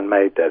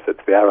man-made deserts,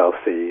 the Aral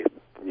Sea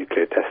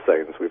nuclear test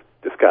zones we've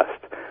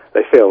discussed,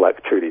 they feel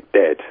like truly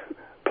dead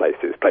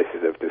places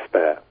of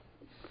despair.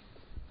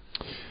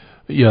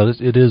 Yeah,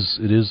 it is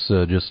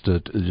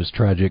just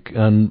tragic.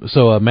 And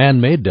so a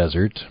man-made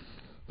desert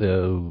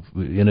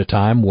in a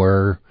time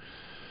where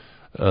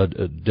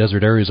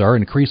desert areas are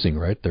increasing,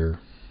 right? You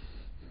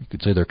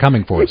could say they're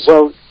coming for us.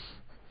 Well,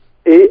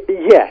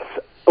 yes.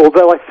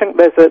 although I think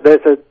there's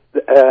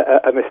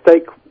a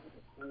mistake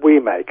we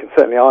make, and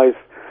certainly I've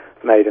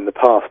made in the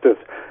past,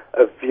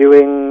 of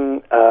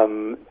viewing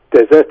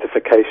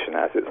desertification,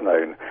 as it's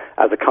known,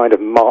 as a kind of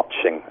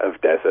marching of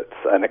deserts,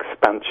 an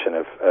expansion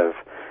of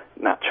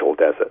natural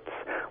deserts.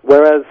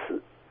 Whereas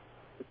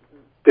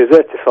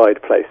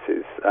desertified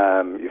places,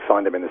 you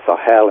find them in the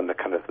Sahel and the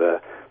kind of the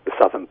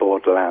southern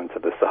borderlands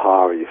of the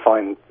Sahara. You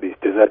find these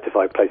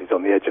desertified places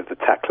on the edge of the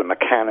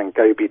Taklamakan and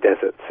Gobi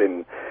deserts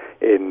in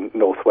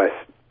northwest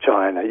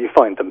China. You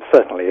find them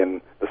certainly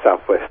in the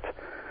southwest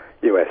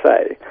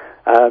USA.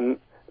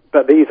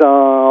 But these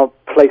are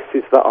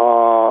places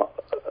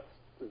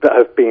that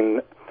have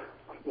been,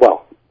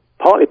 well,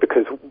 partly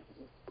because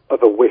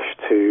of a wish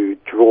to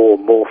draw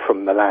more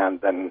from the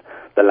land than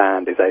the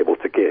land is able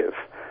to give,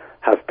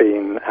 have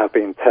been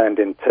turned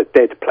into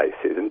dead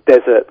places. And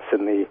deserts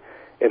in the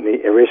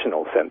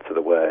original sense of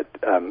the word,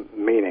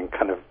 meaning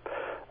kind of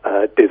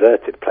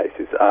deserted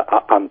places,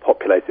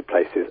 unpopulated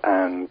places,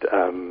 and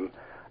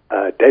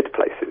dead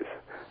places.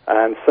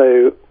 And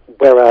so,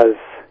 whereas,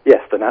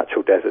 yes, the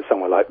natural desert,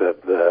 somewhere like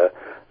the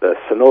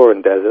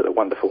Sonoran Desert, the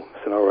wonderful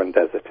Sonoran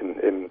Desert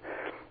in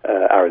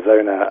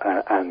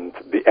Arizona, and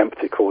the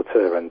Empty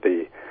Quarter and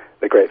the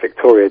Great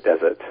Victoria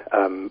Desert,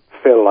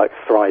 feel like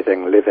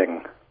thriving,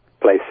 living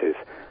places.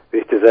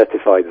 These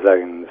desertified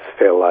zones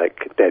feel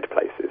like dead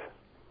places.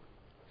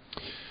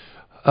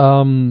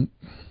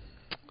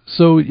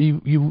 So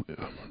you,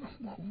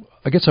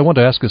 I guess I want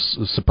to ask us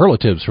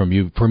superlatives from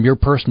your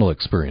personal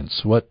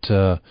experience. What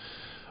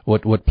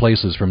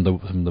places from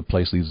the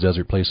place, these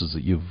desert places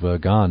that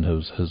you've gone,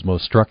 has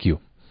most struck you?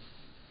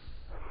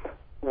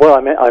 Well,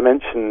 I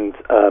mentioned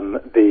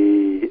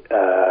the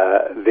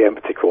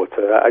Empty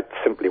Quarter. It's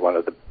simply one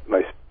of the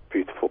most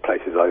beautiful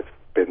places I've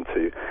been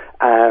to,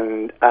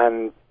 and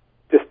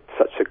just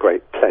such a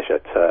great pleasure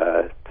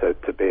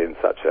to be in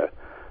such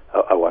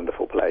a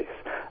wonderful place.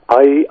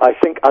 I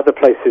think other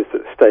places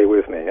that stay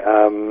with me.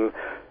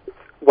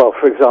 Well,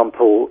 for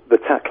example, the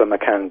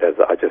Taklamakan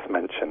Desert I just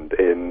mentioned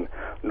in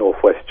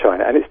northwest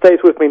China, and it stays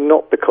with me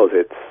not because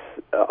it's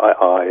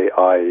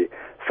I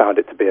found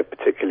it to be a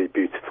particularly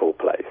beautiful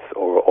place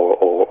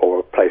or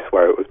a place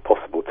where it was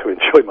possible to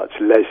enjoy much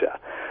leisure,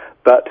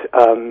 but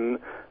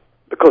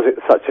because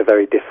it's such a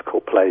very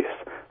difficult place,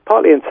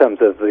 partly in terms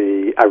of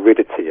the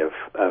aridity of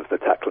the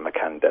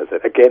Taklamakan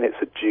Desert. Again, it's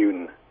a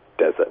dune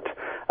desert,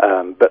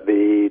 but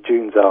the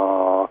dunes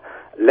are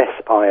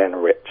less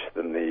iron-rich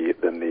than the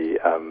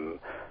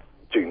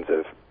dunes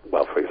of,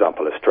 well, for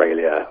example,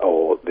 Australia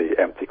or the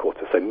Empty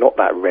Quarter. So not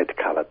that red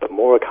colour, but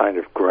more a kind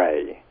of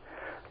grey,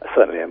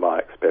 certainly in my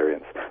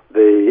experience.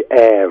 The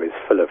air is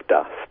full of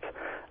dust.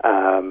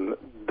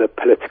 The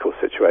political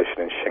situation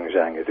in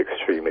Xinjiang is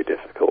extremely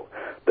difficult.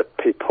 The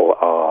people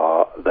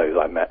those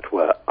I met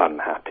were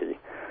unhappy.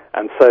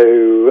 And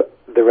so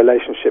the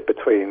relationship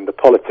between the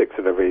politics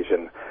of a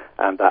region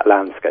and that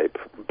landscape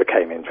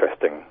became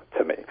interesting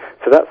to me.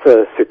 So that's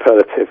a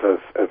superlative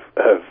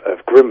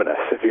of grimness,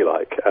 if you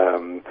like,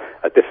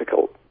 a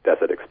difficult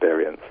desert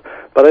experience.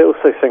 But I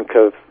also think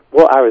of,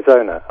 well,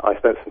 Arizona. I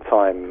spent some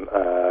time,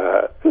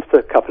 just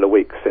a couple of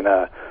weeks, in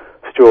a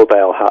straw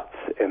bale hut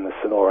in the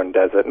Sonoran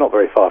Desert, not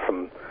very far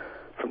from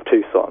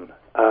Tucson,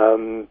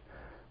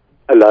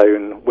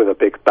 alone with a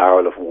big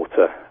barrel of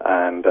water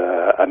and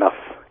enough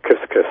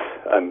couscous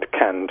and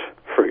canned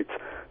fruit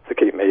to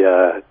keep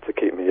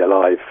me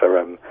alive for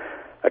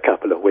a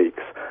couple of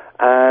weeks.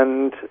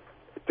 And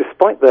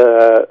despite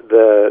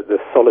the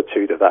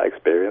solitude of that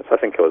experience, I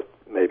think I was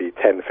maybe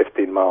 10,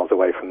 15 miles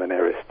away from the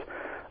nearest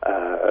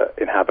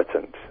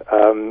inhabitant.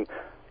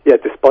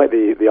 Despite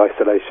the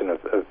isolation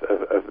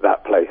of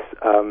that place,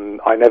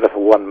 I never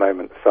for one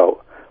moment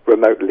felt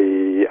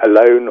remotely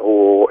alone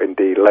or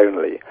indeed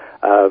lonely.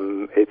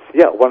 It's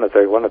one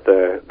of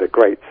the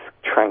great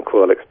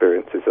tranquil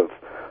experiences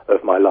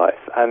of my life.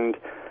 And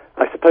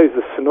I suppose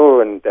the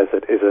Sonoran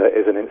Desert is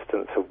an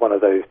instance of one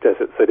of those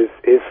deserts that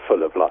is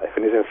full of life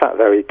and is in fact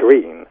very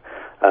green,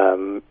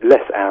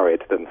 less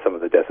arid than some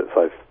of the deserts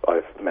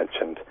I've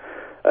mentioned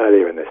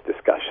earlier in this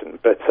discussion,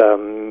 but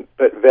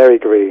very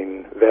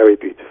green, very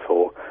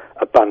beautiful,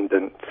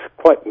 abundant,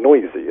 quite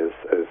noisy,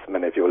 as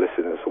many of your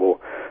listeners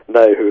will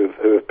know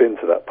who have been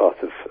to that part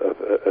of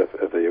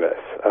the US.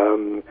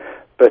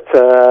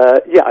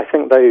 I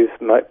think those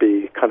might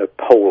be kind of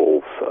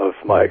poles of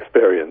my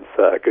experience,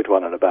 a good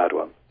one and a bad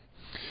one.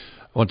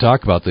 I want to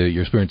talk about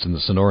your experience in the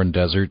Sonoran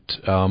Desert.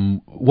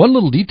 One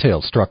little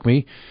detail struck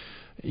me.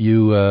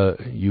 You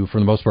for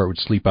the most part would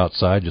sleep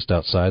outside, just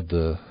outside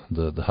the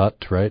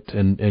hut, right?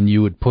 And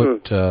you would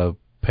put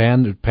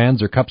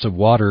pans or cups of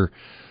water.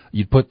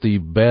 You'd put the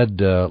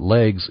bed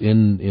legs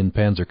in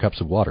pans or cups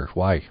of water.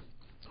 Why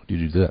do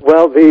you do that?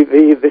 Well, this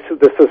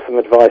is some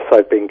advice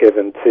I've been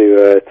given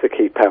to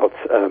keep out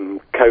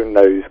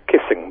cone-nosed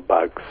kissing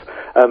bugs,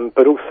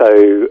 but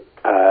also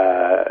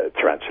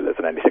tarantulas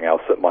and anything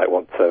else that might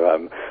want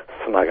to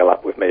snuggle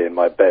up with me in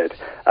my bed.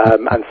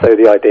 And so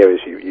the idea is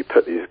you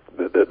put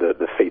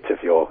the feet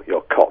of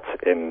your cot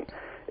in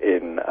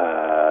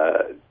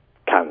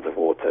cans of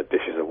water,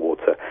 dishes of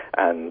water,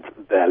 and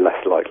they're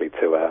less likely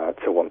to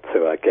want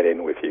to get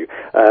in with you.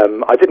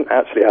 I didn't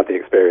actually have the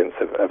experience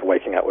of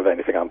waking up with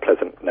anything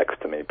unpleasant next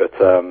to me, but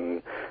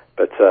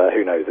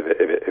who knows if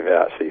it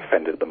actually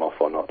fended them off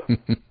or not.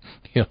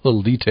 Yeah,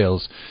 little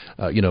details,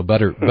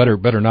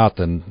 better not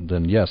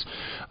than yes.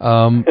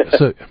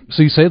 So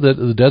you say that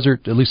the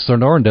desert, at least the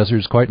Sonoran Desert,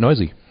 is quite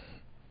noisy.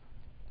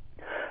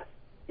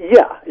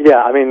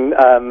 Yeah. I mean,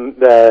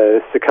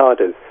 the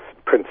cicadas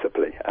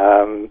principally,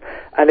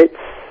 and it's,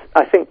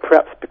 I think,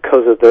 perhaps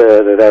because of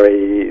the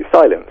very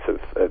silence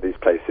of these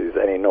places,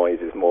 any noise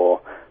is more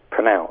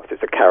pronounced.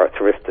 It's a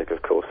characteristic,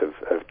 of course,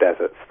 of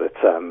deserts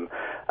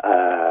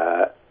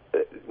that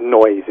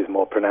noise is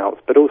more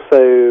pronounced, but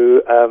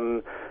also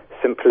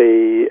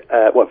simply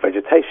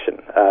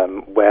vegetation,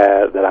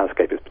 where the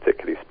landscape is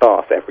particularly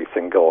sparse. Every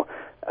single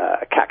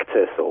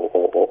cactus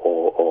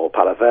or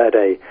palo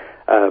verde,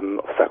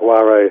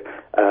 saguaro,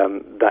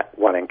 that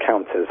one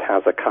encounters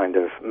has a kind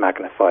of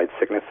magnified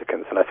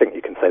significance, and I think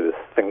you can say the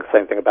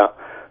same thing about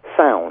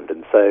sound.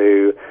 And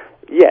so,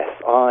 yes,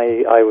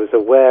 I was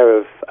aware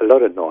of a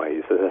lot of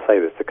noise, as I say,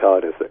 the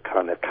cicadas that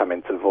kind of come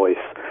into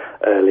voice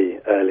early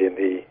in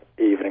the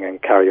evening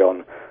and carry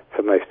on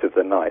for most of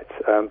the night,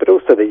 but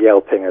also the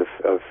yelping of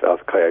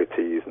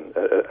coyotes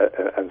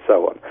and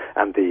so on,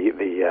 and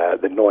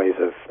the noise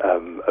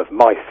of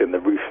mice in the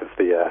roof of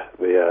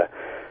the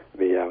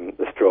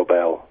straw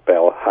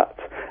bale hut.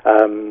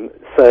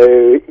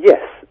 So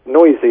yes,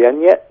 noisy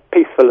and yet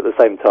peaceful at the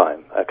same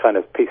time, a kind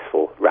of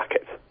peaceful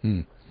racket.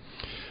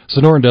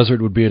 Sonoran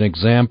Desert would be an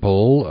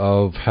example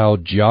of how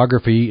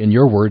geography, in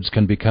your words,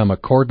 can become a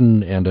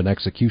cordon and an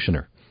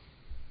executioner.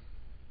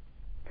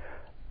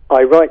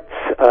 I write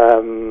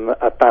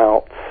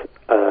about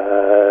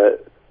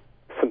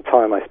some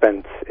time I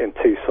spent in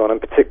Tucson, and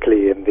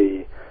particularly in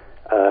the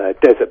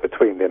desert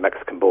between the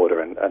Mexican border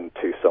and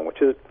Tucson,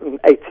 which is an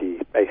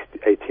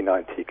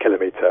 80-90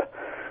 kilometer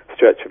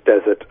stretch of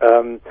desert,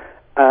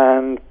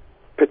 and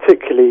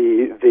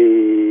particularly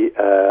the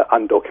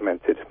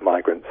undocumented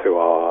migrants who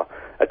are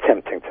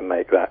attempting to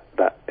make that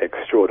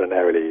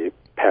extraordinarily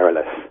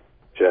perilous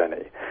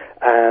journey.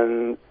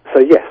 And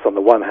so, yes, on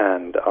the one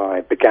hand,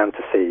 I began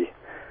to see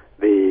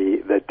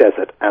the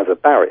desert as a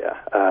barrier.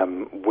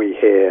 We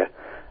hear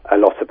a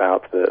lot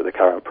about the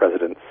current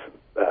president's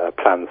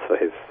plans for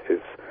his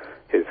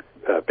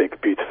big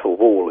beautiful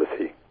wall, as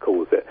he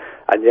calls it,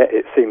 and yet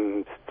it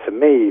seems to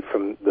me,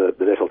 from the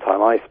little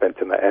time I spent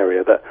in that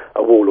area, that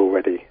a wall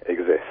already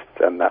exists,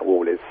 and that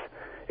wall is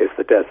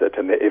the desert.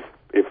 And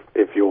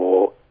if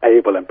you're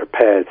able and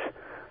prepared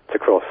to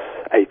cross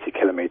 80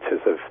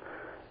 kilometers of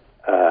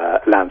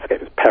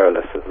landscape as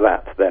perilous as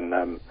that,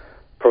 then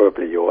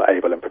probably you're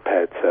able and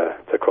prepared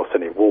to cross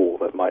any wall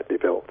that might be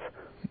built.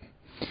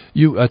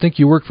 I think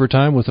you worked for a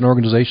time with an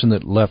organization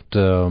that left,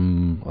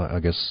 I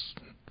guess,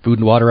 food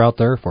and water out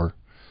there for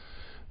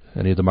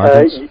any of the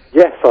migrants?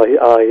 Yes,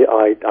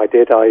 I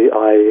did.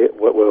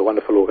 We're a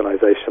wonderful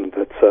organization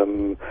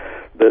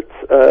that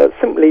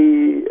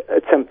simply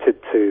attempted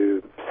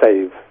to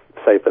save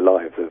the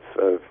lives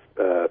of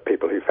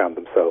people who found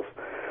themselves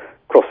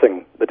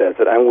crossing the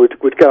desert, and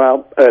would go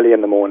out early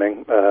in the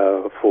morning,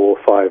 4,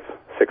 5,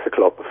 6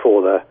 o'clock,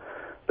 before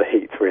the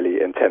heat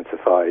really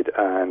intensified,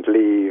 and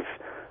leave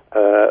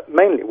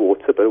mainly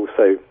water, but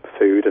also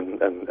food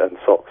and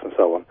socks and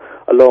so on,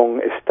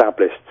 along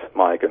established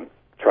migrant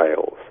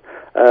trails.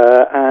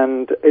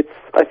 And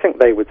I think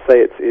they would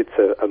say it's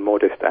a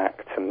modest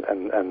act, and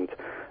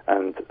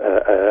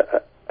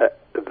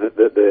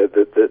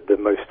the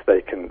most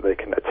they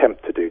can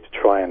attempt to do to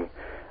try and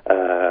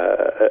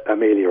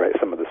ameliorate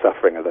some of the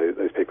suffering of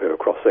those people who are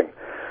crossing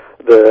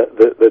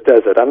the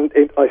desert. And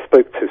I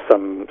spoke to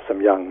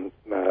some young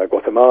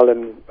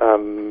Guatemalan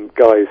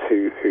guys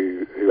who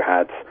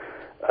had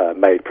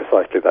made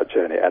precisely that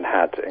journey and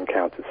had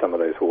encountered some of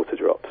those water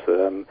drops.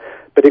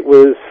 But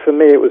for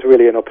me, it was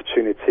really an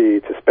opportunity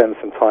to spend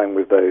some time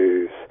with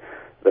those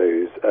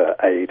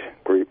aid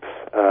groups,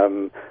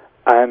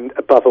 and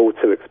above all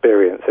to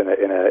experience in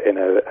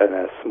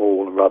a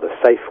small and rather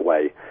safe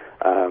way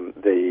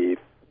the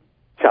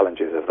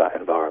challenges of that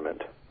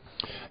environment.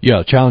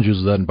 Yeah, challenges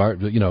of that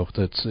environment.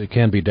 It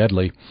can be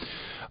deadly.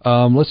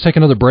 Let's take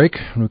another break.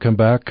 When we come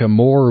back,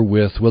 more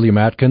with William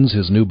Atkins.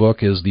 His new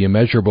book is The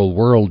Immeasurable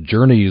World,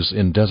 Journeys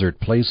in Desert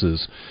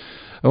Places.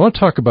 I want to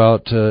talk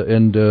about,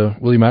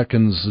 William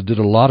Atkins has done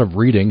a lot of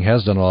reading,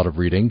 as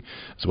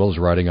well as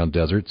writing on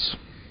deserts.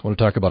 I want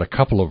to talk about a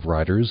couple of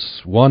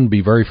writers. One,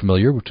 be very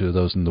familiar to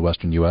those in the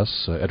western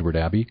U.S., Edward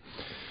Abbey.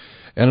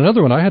 And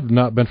another one I had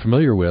not been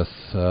familiar with,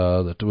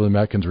 that William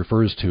Atkins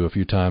refers to a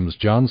few times,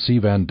 John C.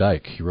 Van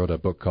Dyke. He wrote a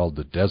book called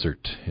The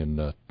Desert in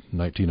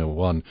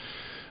 1901.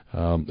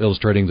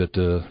 Illustrating that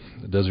the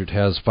desert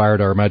has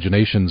fired our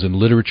imaginations in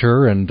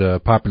literature and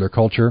popular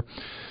culture.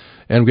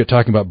 And we'll get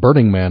talking about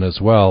Burning Man as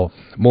well.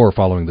 More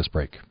following this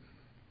break.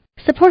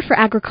 Support for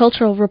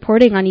agricultural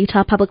reporting on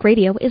Utah Public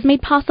Radio is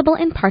made possible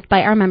in part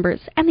by our members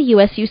and the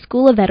USU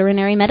School of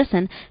Veterinary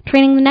Medicine,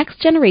 training the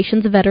next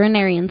generations of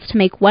veterinarians to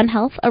make One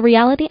Health a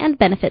reality and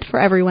benefit for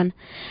everyone.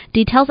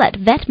 Details at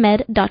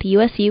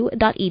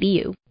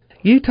vetmed.usu.edu.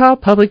 Utah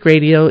Public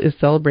Radio is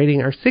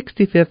celebrating our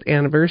 65th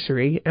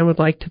anniversary and would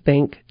like to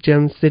thank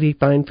Gem City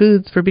Fine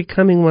Foods for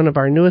becoming one of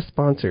our newest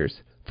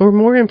sponsors. For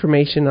more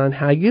information on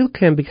how you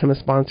can become a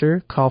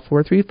sponsor, call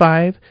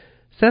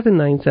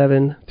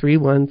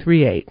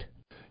 435-797-3138.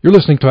 You're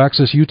listening to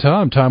Access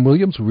Utah. I'm Tom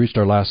Williams. We reached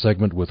our last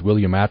segment with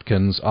William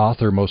Atkins,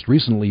 author most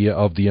recently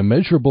of The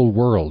Immeasurable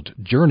World,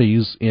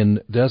 Journeys in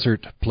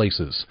Desert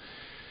Places.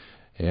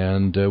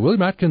 And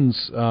William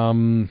Atkins,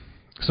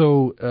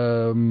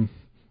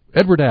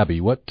 Edward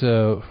Abbey, what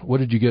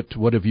did you get?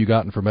 What have you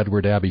gotten from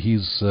Edward Abbey?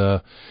 He's, he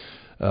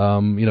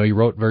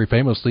wrote very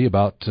famously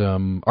about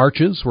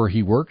Arches, where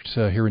he worked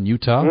here in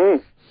Utah.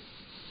 Mm.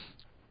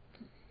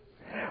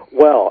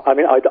 Well, I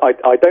mean, I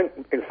don't,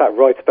 in fact,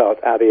 write about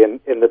Abbey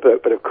in the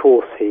book, but of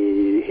course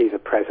he's a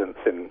presence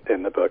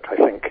in the book. I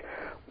think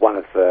one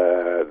of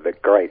the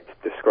great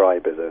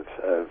describers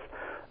of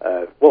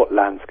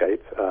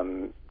landscape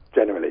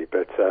generally,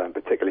 but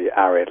particularly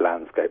arid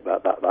landscape,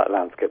 that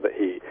landscape that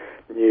he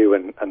knew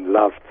and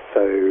loved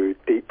so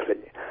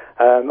deeply.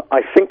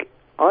 I think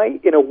I,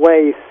 in a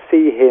way,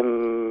 see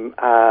him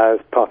as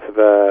part of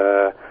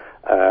a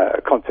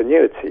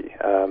continuity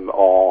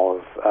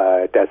of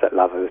desert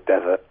lovers,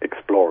 desert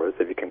explorers,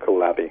 if you can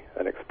call Abbey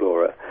an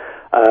explorer.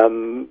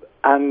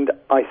 And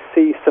I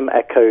see some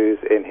echoes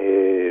in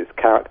his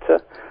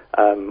character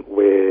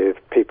with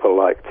people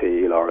like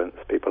T. Lawrence,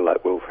 people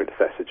like Wilfrid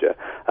Thesiger.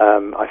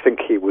 I think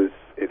he was,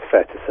 it's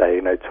fair to say,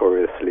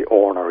 notoriously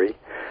ornery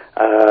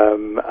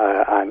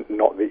and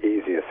not the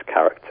easiest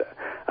character.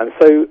 And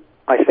so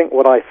I think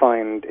what I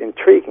find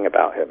intriguing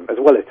about him, as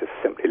well as just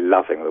simply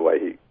loving the way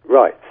he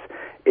writes,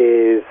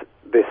 is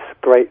this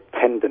great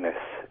tenderness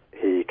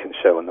he can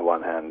show on the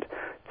one hand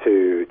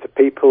to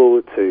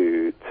people,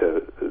 to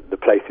the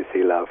places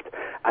he loved,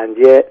 and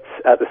yet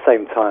at the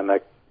same time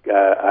a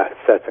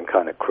certain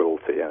kind of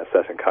cruelty and a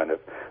certain kind of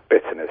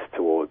bitterness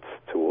towards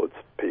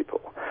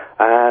people.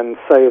 And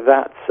so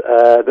that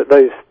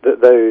those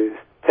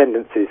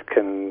tendencies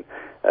can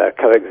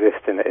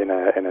coexist in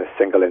a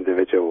single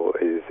individual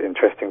is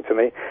interesting to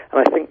me.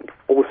 And I think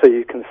also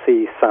you can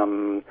see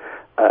some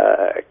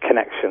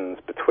connections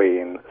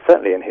between,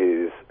 certainly in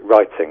his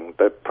writing,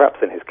 but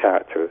perhaps in his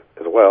character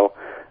as well,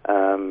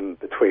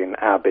 between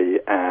Abbey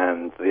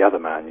and the other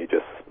man you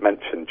just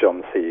mentioned,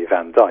 John C.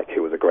 Van Dyke,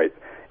 who was a great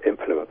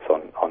influence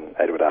on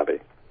Edward Abbey.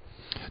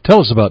 Tell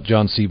us about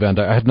John C. Van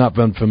Dyke. I had not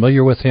been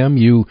familiar with him.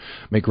 You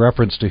make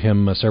reference to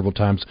him several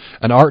times.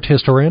 An art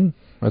historian,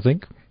 I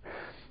think?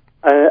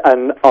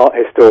 An art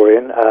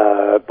historian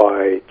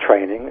by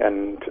training,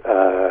 and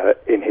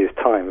in his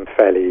time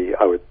fairly,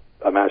 I would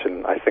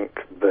imagine, I think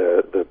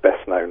the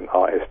best-known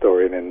art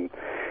historian in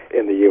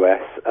the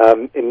US.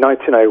 In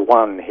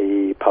 1901,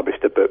 he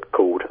published a book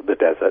called The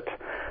Desert,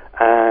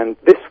 and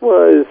this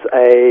was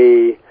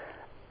an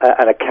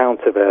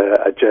account of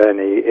a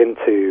journey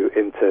into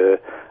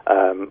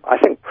I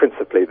think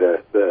principally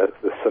the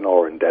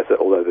Sonoran Desert,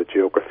 although the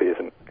geography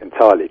isn't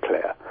entirely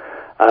clear.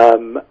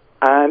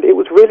 And it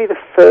was really the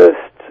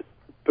first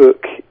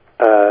book,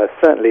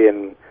 certainly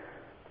in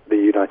the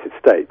United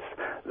States,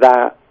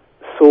 that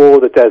saw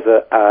the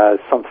desert as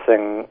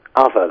something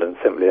other than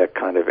simply a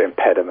kind of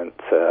impediment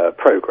to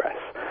progress,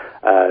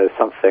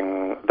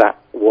 something that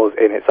was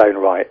in its own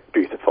right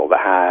beautiful, that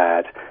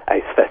had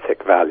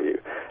aesthetic value.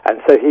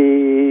 And so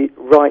he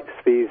writes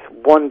these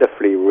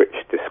wonderfully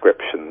rich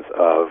descriptions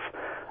of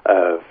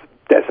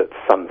desert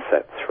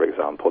sunsets, for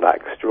example, that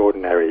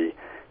extraordinary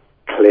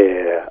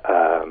clear,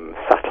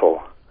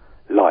 subtle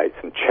light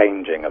and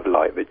changing of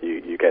light that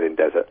you get in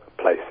desert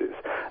places,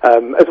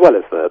 as well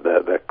as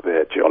the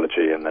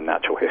geology and the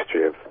natural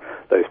history of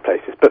those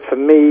places. But for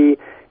me,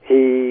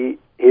 he's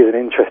an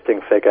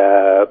interesting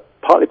figure,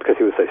 partly because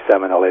he was so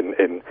seminal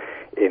in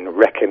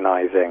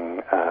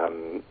recognizing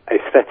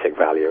aesthetic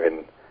value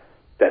in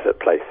desert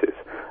places,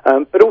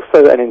 but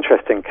also an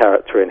interesting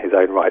character in his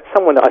own right.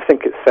 Someone, I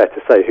think it's fair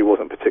to say, who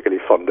wasn't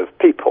particularly fond of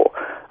people.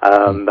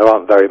 There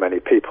aren't very many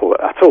people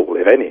at all,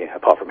 if any,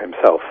 apart from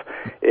himself,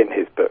 in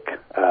his book,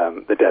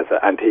 The Desert,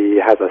 and he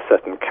has a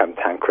certain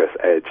cantankerous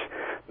edge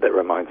that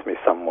reminds me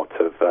somewhat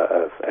of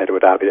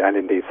Edward Abbey, and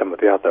indeed some of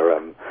the other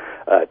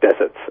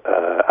desert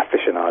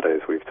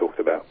aficionados we've talked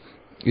about.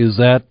 Is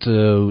that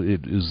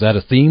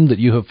a theme that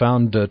you have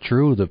found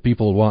true, that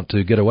people want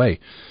to get away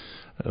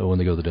when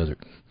they go to the desert?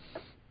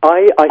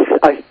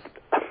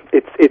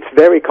 It's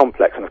very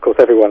complex, and of course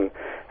everyone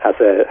has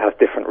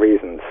different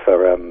reasons for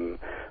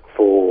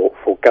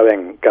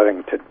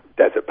going to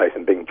desert place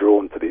and being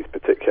drawn to these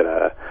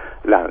particular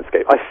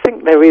landscapes. I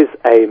think there is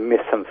a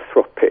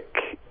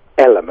misanthropic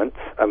element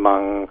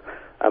among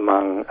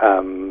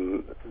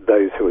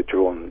those who are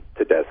drawn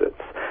to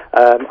deserts.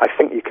 I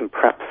think you can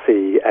perhaps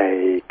see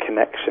a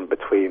connection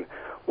between,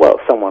 well,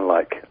 someone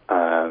like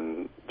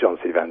John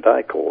C. Van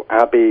Dyke or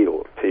Abbey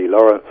or T.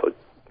 Lawrence or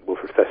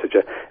Wilfrid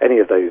Thesiger, and any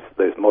of those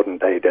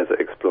modern-day desert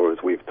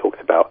explorers we've talked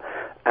about,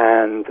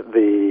 and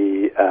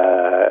the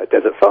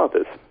Desert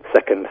Fathers,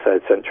 2nd,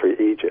 3rd century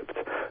Egypt,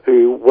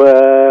 who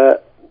were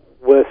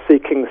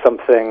seeking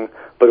something,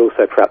 but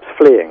also perhaps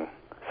fleeing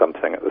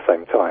something at the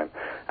same time.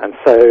 And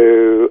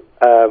so,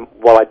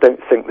 while I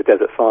don't think the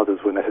Desert Fathers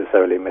were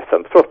necessarily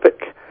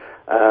misanthropic,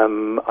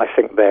 I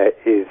think there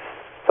is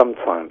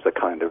sometimes a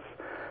kind of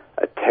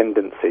a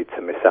tendency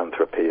to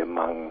misanthropy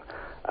among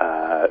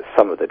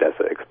some of the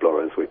desert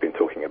explorers we've been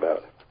talking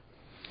about.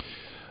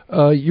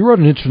 You wrote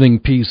an interesting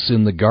piece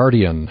in The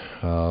Guardian.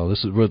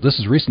 This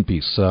is a recent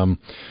piece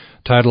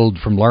titled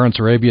 "From Lawrence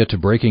Arabia to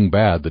Breaking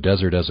Bad: The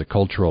Desert as a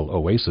Cultural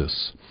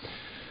Oasis."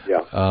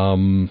 Yeah.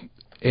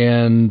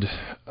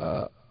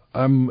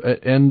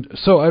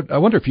 So I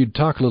wonder if you'd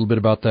talk a little bit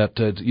about that.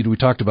 We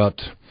talked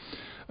about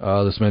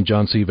this man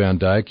John C. Van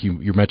Dyke.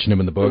 You mentioned him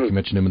in the book. Mm-hmm. You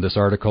mentioned him in this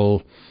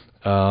article.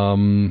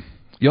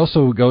 You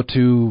also go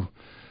to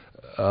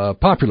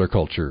popular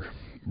culture.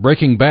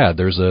 Breaking Bad.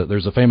 There's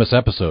a famous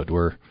episode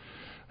where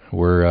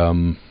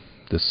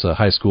this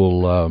high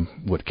school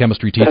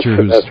chemistry teacher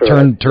who's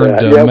turned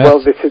meth. Well,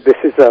 this is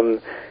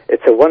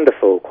it's a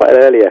wonderful, quite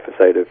an early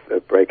episode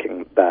of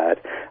Breaking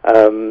Bad,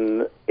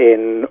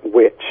 in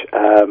which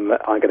I'm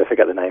going to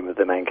forget the name of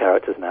the main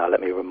characters now. Let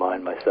me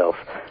remind myself.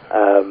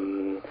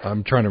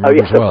 I'm trying to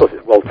remember as well. Of course,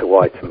 it's Walter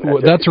White.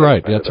 Well, that's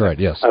right. That's right.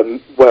 Yes.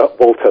 Well,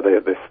 Walter,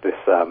 this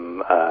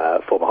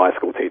former high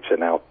school teacher,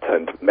 now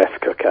turned meth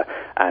cooker,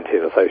 and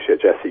his associate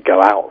Jesse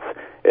go out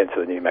into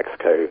the New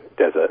Mexico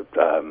desert,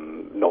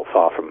 not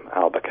far from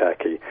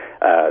Albuquerque,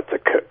 to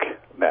cook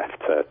meth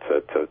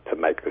to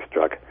make this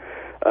drug,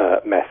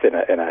 meth in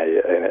an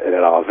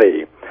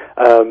RV,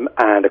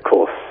 and of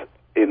course,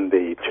 in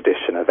the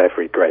tradition of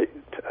every great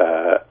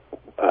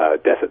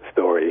desert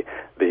story,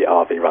 the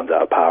RV runs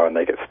out of power and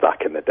they get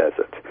stuck in the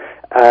desert.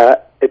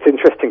 It's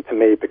interesting to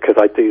me because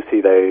I do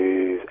see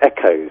those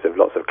echoes of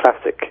lots of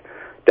classic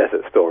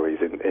desert stories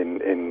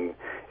in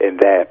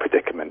their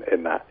predicament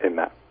in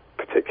that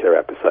particular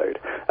episode.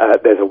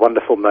 There's a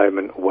wonderful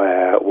moment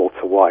where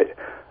Walter White,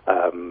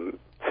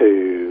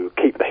 to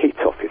keep the heat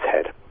off his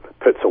head,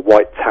 puts a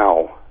white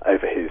towel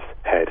over his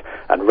head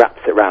and wraps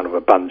it around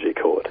with a bungee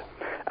cord.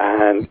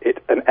 And it's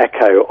an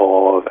echo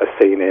of a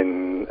scene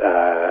in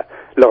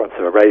Lawrence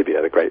of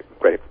Arabia, the great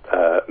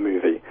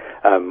movie,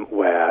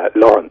 where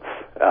Lawrence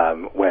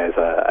wears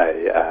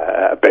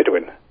a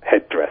Bedouin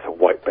headdress, a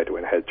white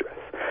Bedouin headdress.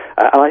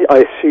 And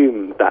I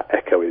assume that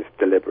echo is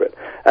deliberate.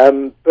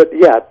 But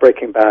yeah,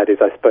 Breaking Bad is,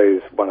 I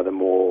suppose, one of the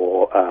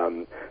more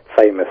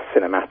famous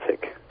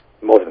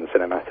modern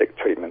cinematic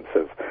treatments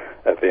of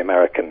the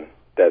American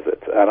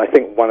desert. And I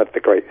think one of the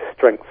great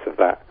strengths of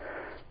that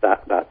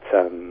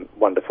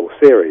wonderful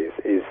series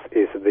is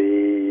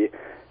the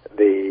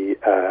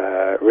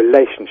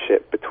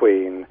relationship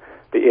between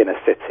the inner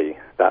city,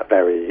 that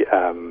very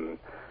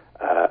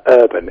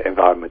urban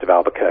environment of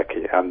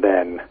Albuquerque, and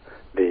then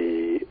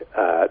the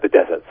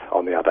desert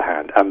on the other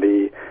hand, and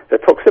the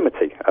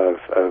proximity of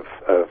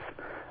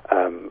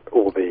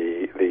all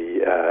the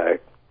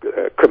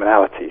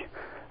criminality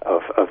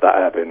of that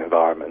urban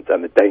environment,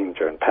 and the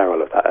danger and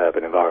peril of that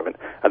urban environment,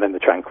 and then the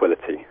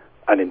tranquility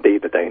and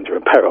indeed the danger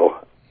and peril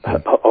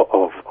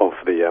of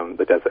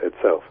the desert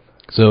itself.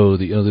 So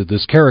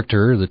this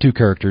character, the two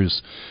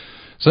characters,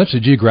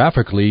 essentially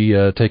geographically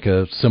take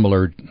a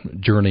similar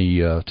journey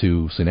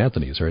to St.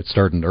 Anthony's, right?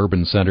 Start in an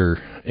urban center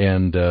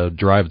and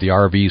drive the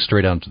RV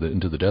straight out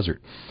into the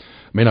desert.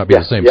 May not be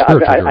the same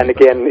spiritual journey. And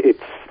again,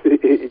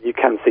 you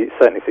can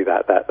certainly see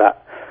that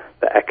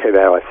echo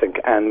there, I think.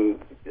 And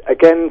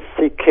again,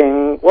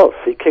 seeking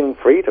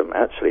freedom,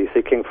 actually,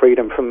 seeking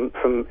freedom from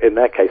in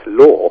their case,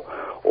 law,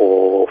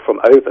 or from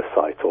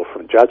oversight, or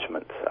from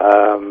judgment.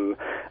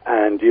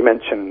 And you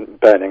mentioned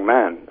Burning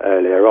Man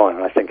earlier on,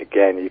 and I think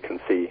again you can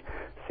see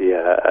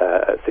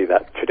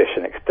that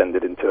tradition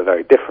extended into a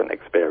very different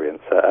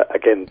experience.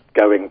 Again,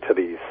 going to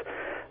these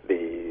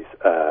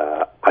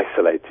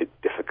isolated,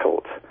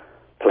 difficult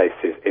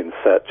places in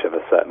search of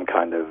a certain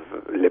kind of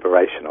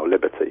liberation or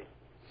liberty.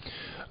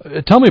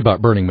 Tell me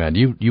about Burning Man.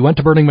 You went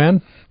to Burning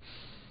Man?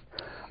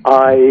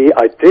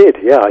 I did.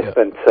 Yeah, I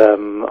spent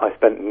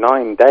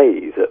 9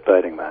 days at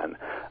Burning Man.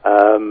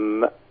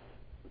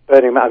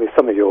 Burning Man. I mean,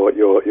 some of your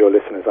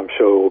listeners, I'm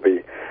sure, will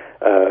be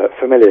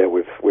familiar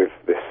with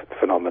this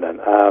phenomenon.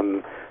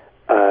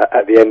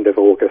 At the end of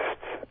August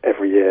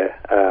every year,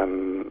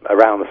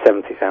 around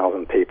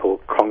 70,000 people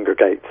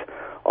congregate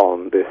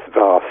on this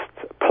vast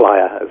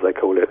playa, as they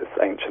call it, this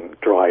ancient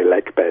dry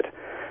lake bed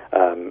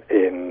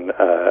in.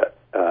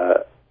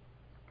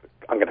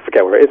 I'm going to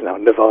forget where it is now.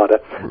 Nevada,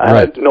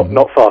 right.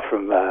 Not far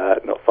from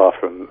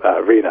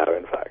Reno,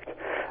 in fact.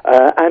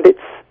 And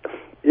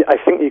I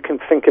think you can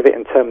think of it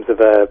in terms of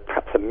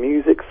perhaps a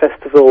music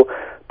festival,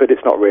 but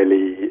it's not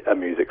really a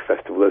music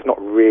festival. There's not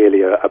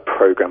really a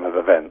program of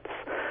events.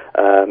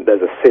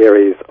 There's a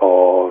series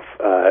of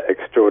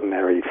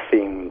extraordinary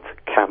themed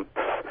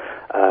camps.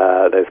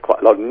 There's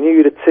quite a lot of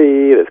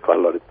nudity. There's quite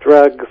a lot of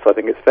drugs, I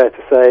think it's fair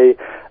to say.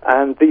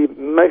 And the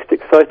most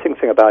exciting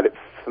thing about it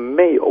for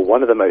me, or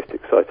one of the most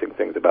exciting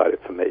things about it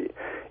for me,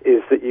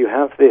 is that you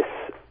have this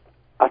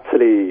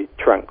utterly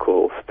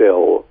tranquil,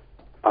 still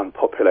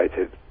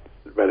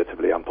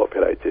relatively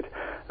unpopulated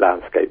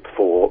landscape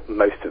for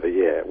most of the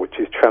year, which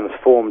is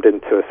transformed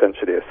into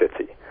essentially a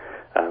city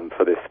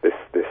for this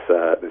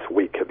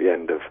week at the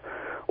end of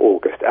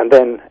August. And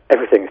then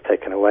everything is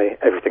taken away,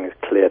 everything is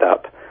cleared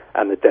up,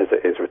 and the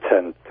desert is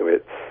returned to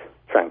its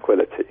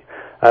tranquility.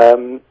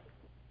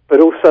 But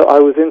also, I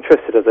was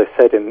interested, as I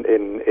said,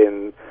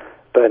 in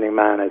Burning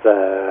Man as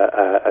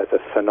a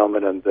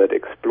phenomenon that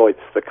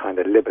exploits the kind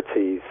of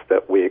liberties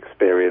that we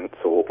experience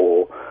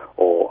or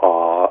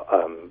are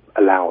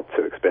allowed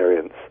to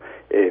experience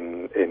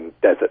in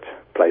desert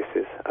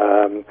places.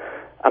 And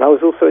I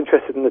was also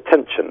interested in the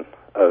tension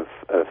of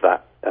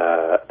that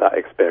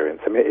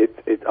experience. I mean,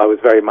 I was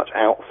very much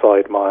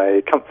outside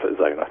my comfort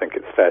zone, I think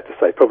it's fair to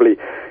say. Probably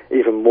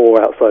even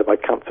more outside my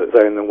comfort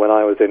zone than when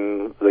I was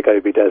in the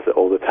Gobi Desert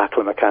or the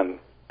Taklamakan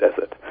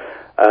Desert.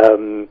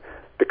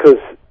 Because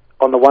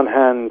on the one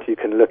hand, you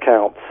can look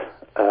out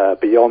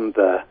beyond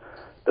the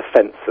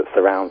fence that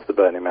surrounds the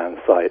Burning Man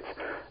site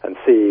and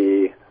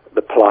see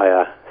the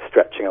playa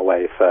stretching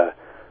away for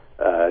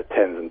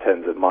tens and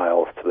tens of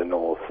miles to the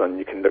north, and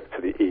you can look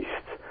to the east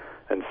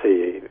and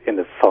see in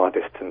the far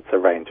distance a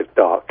range of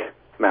dark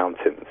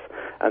mountains.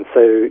 And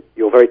so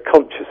you're very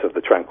conscious of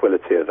the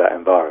tranquility of that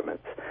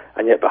environment.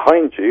 And yet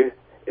behind you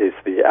is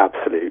the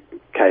absolute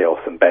chaos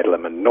and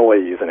bedlam and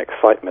noise and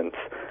excitement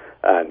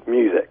and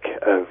music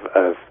of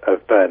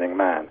Burning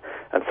Man.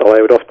 And so I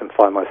would often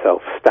find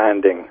myself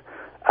standing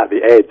at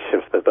the edge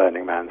of the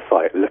Burning Man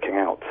site, looking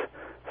out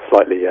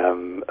slightly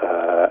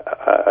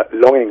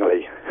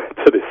longingly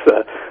to this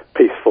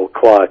peaceful,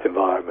 quiet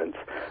environment,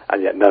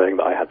 and yet knowing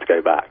that I had to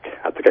go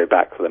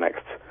back for the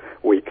next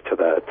week to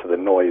the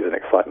noise and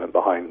excitement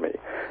behind me.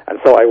 And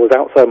so I was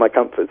outside my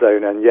comfort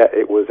zone, and yet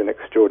it was an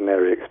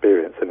extraordinary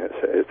experience, and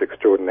it's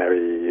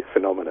extraordinary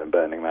phenomenon,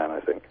 Burning Man,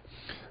 I think.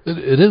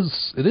 It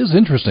is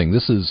interesting.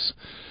 This is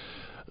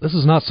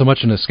not so much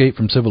an escape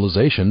from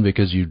civilization,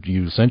 because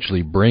you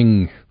essentially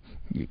bring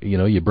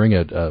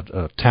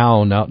a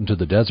town out into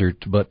the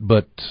desert,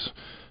 but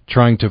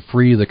trying to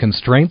free the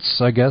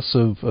constraints, I guess,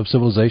 of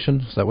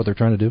civilization. Is that what they're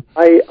trying to do?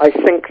 I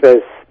think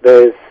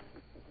there's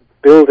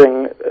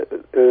building,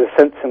 there's a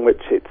sense in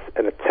which it's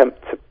an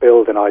attempt to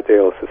build an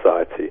ideal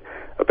society,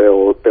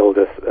 build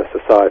a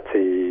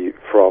society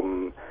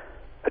from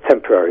a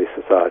temporary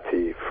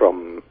society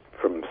from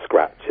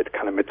scratch. It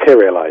kind of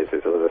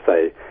materializes, as I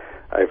say,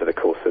 over the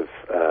course of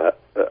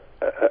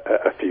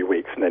a few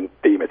weeks, and then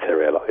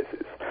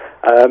dematerializes.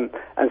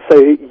 And so,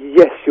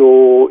 yes,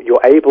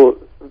 you're able.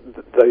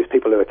 Those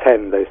people who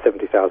attend, those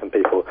 70,000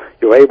 people,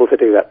 you're able to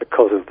do that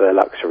because of the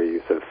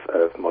luxuries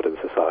of modern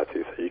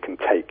society. So you can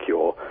take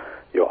your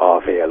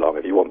RV along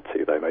if you want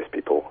to, though most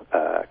people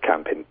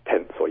camp in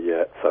tents or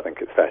yurts, I think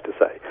it's fair to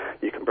say.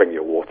 You can bring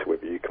your water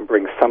with you. You can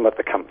bring some of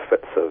the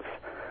comforts of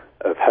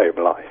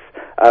home life.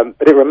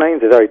 But it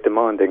remains a very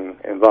demanding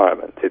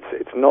environment.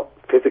 It's not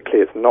physically,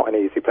 it's not an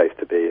easy place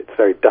to be. It's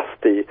very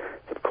dusty.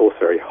 It's of course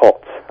very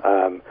hot.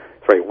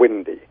 It's very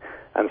windy.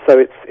 And so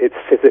it's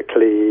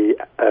physically,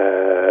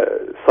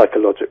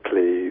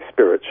 psychologically,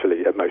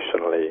 spiritually,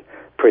 emotionally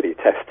pretty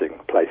testing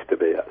place to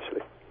be,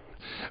 actually.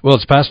 Well,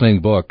 it's a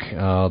fascinating book.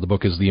 The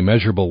book is The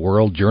Immeasurable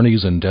World,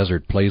 Journeys in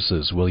Desert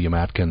Places. William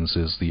Atkins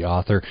is the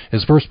author.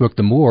 His first book,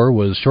 The Moor,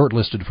 was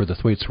shortlisted for the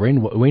Thwaites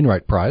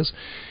Wainwright Prize,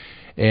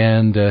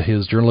 and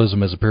his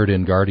journalism has appeared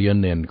in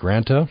Guardian and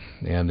Granta,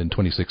 and in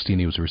 2016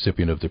 he was a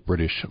recipient of the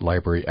British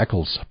Library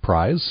Eccles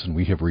Prize, and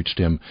we have reached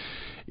him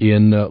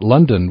in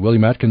London.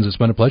 William Atkins, it's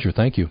been a pleasure.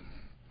 Thank you.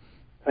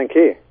 Thank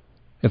you.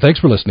 And thanks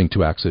for listening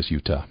to Access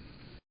Utah.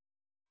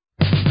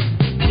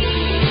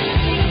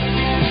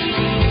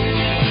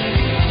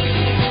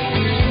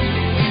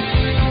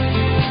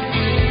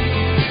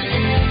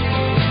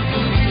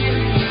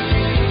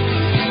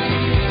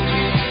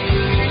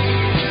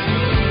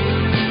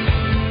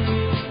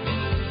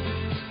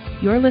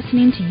 You're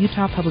listening to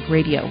Utah Public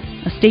Radio,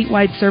 a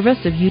statewide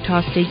service of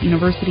Utah State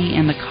University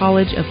and the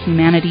College of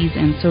Humanities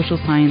and Social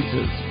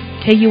Sciences.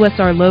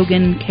 KUSR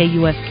Logan,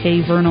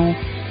 KUSK Vernal,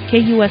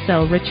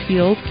 KUSL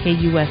Richfield,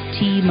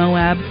 KUST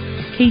Moab,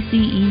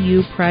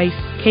 KCEU Price,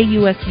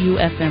 KUSU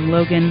FM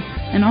Logan,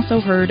 and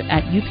also heard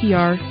at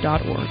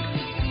upr.org.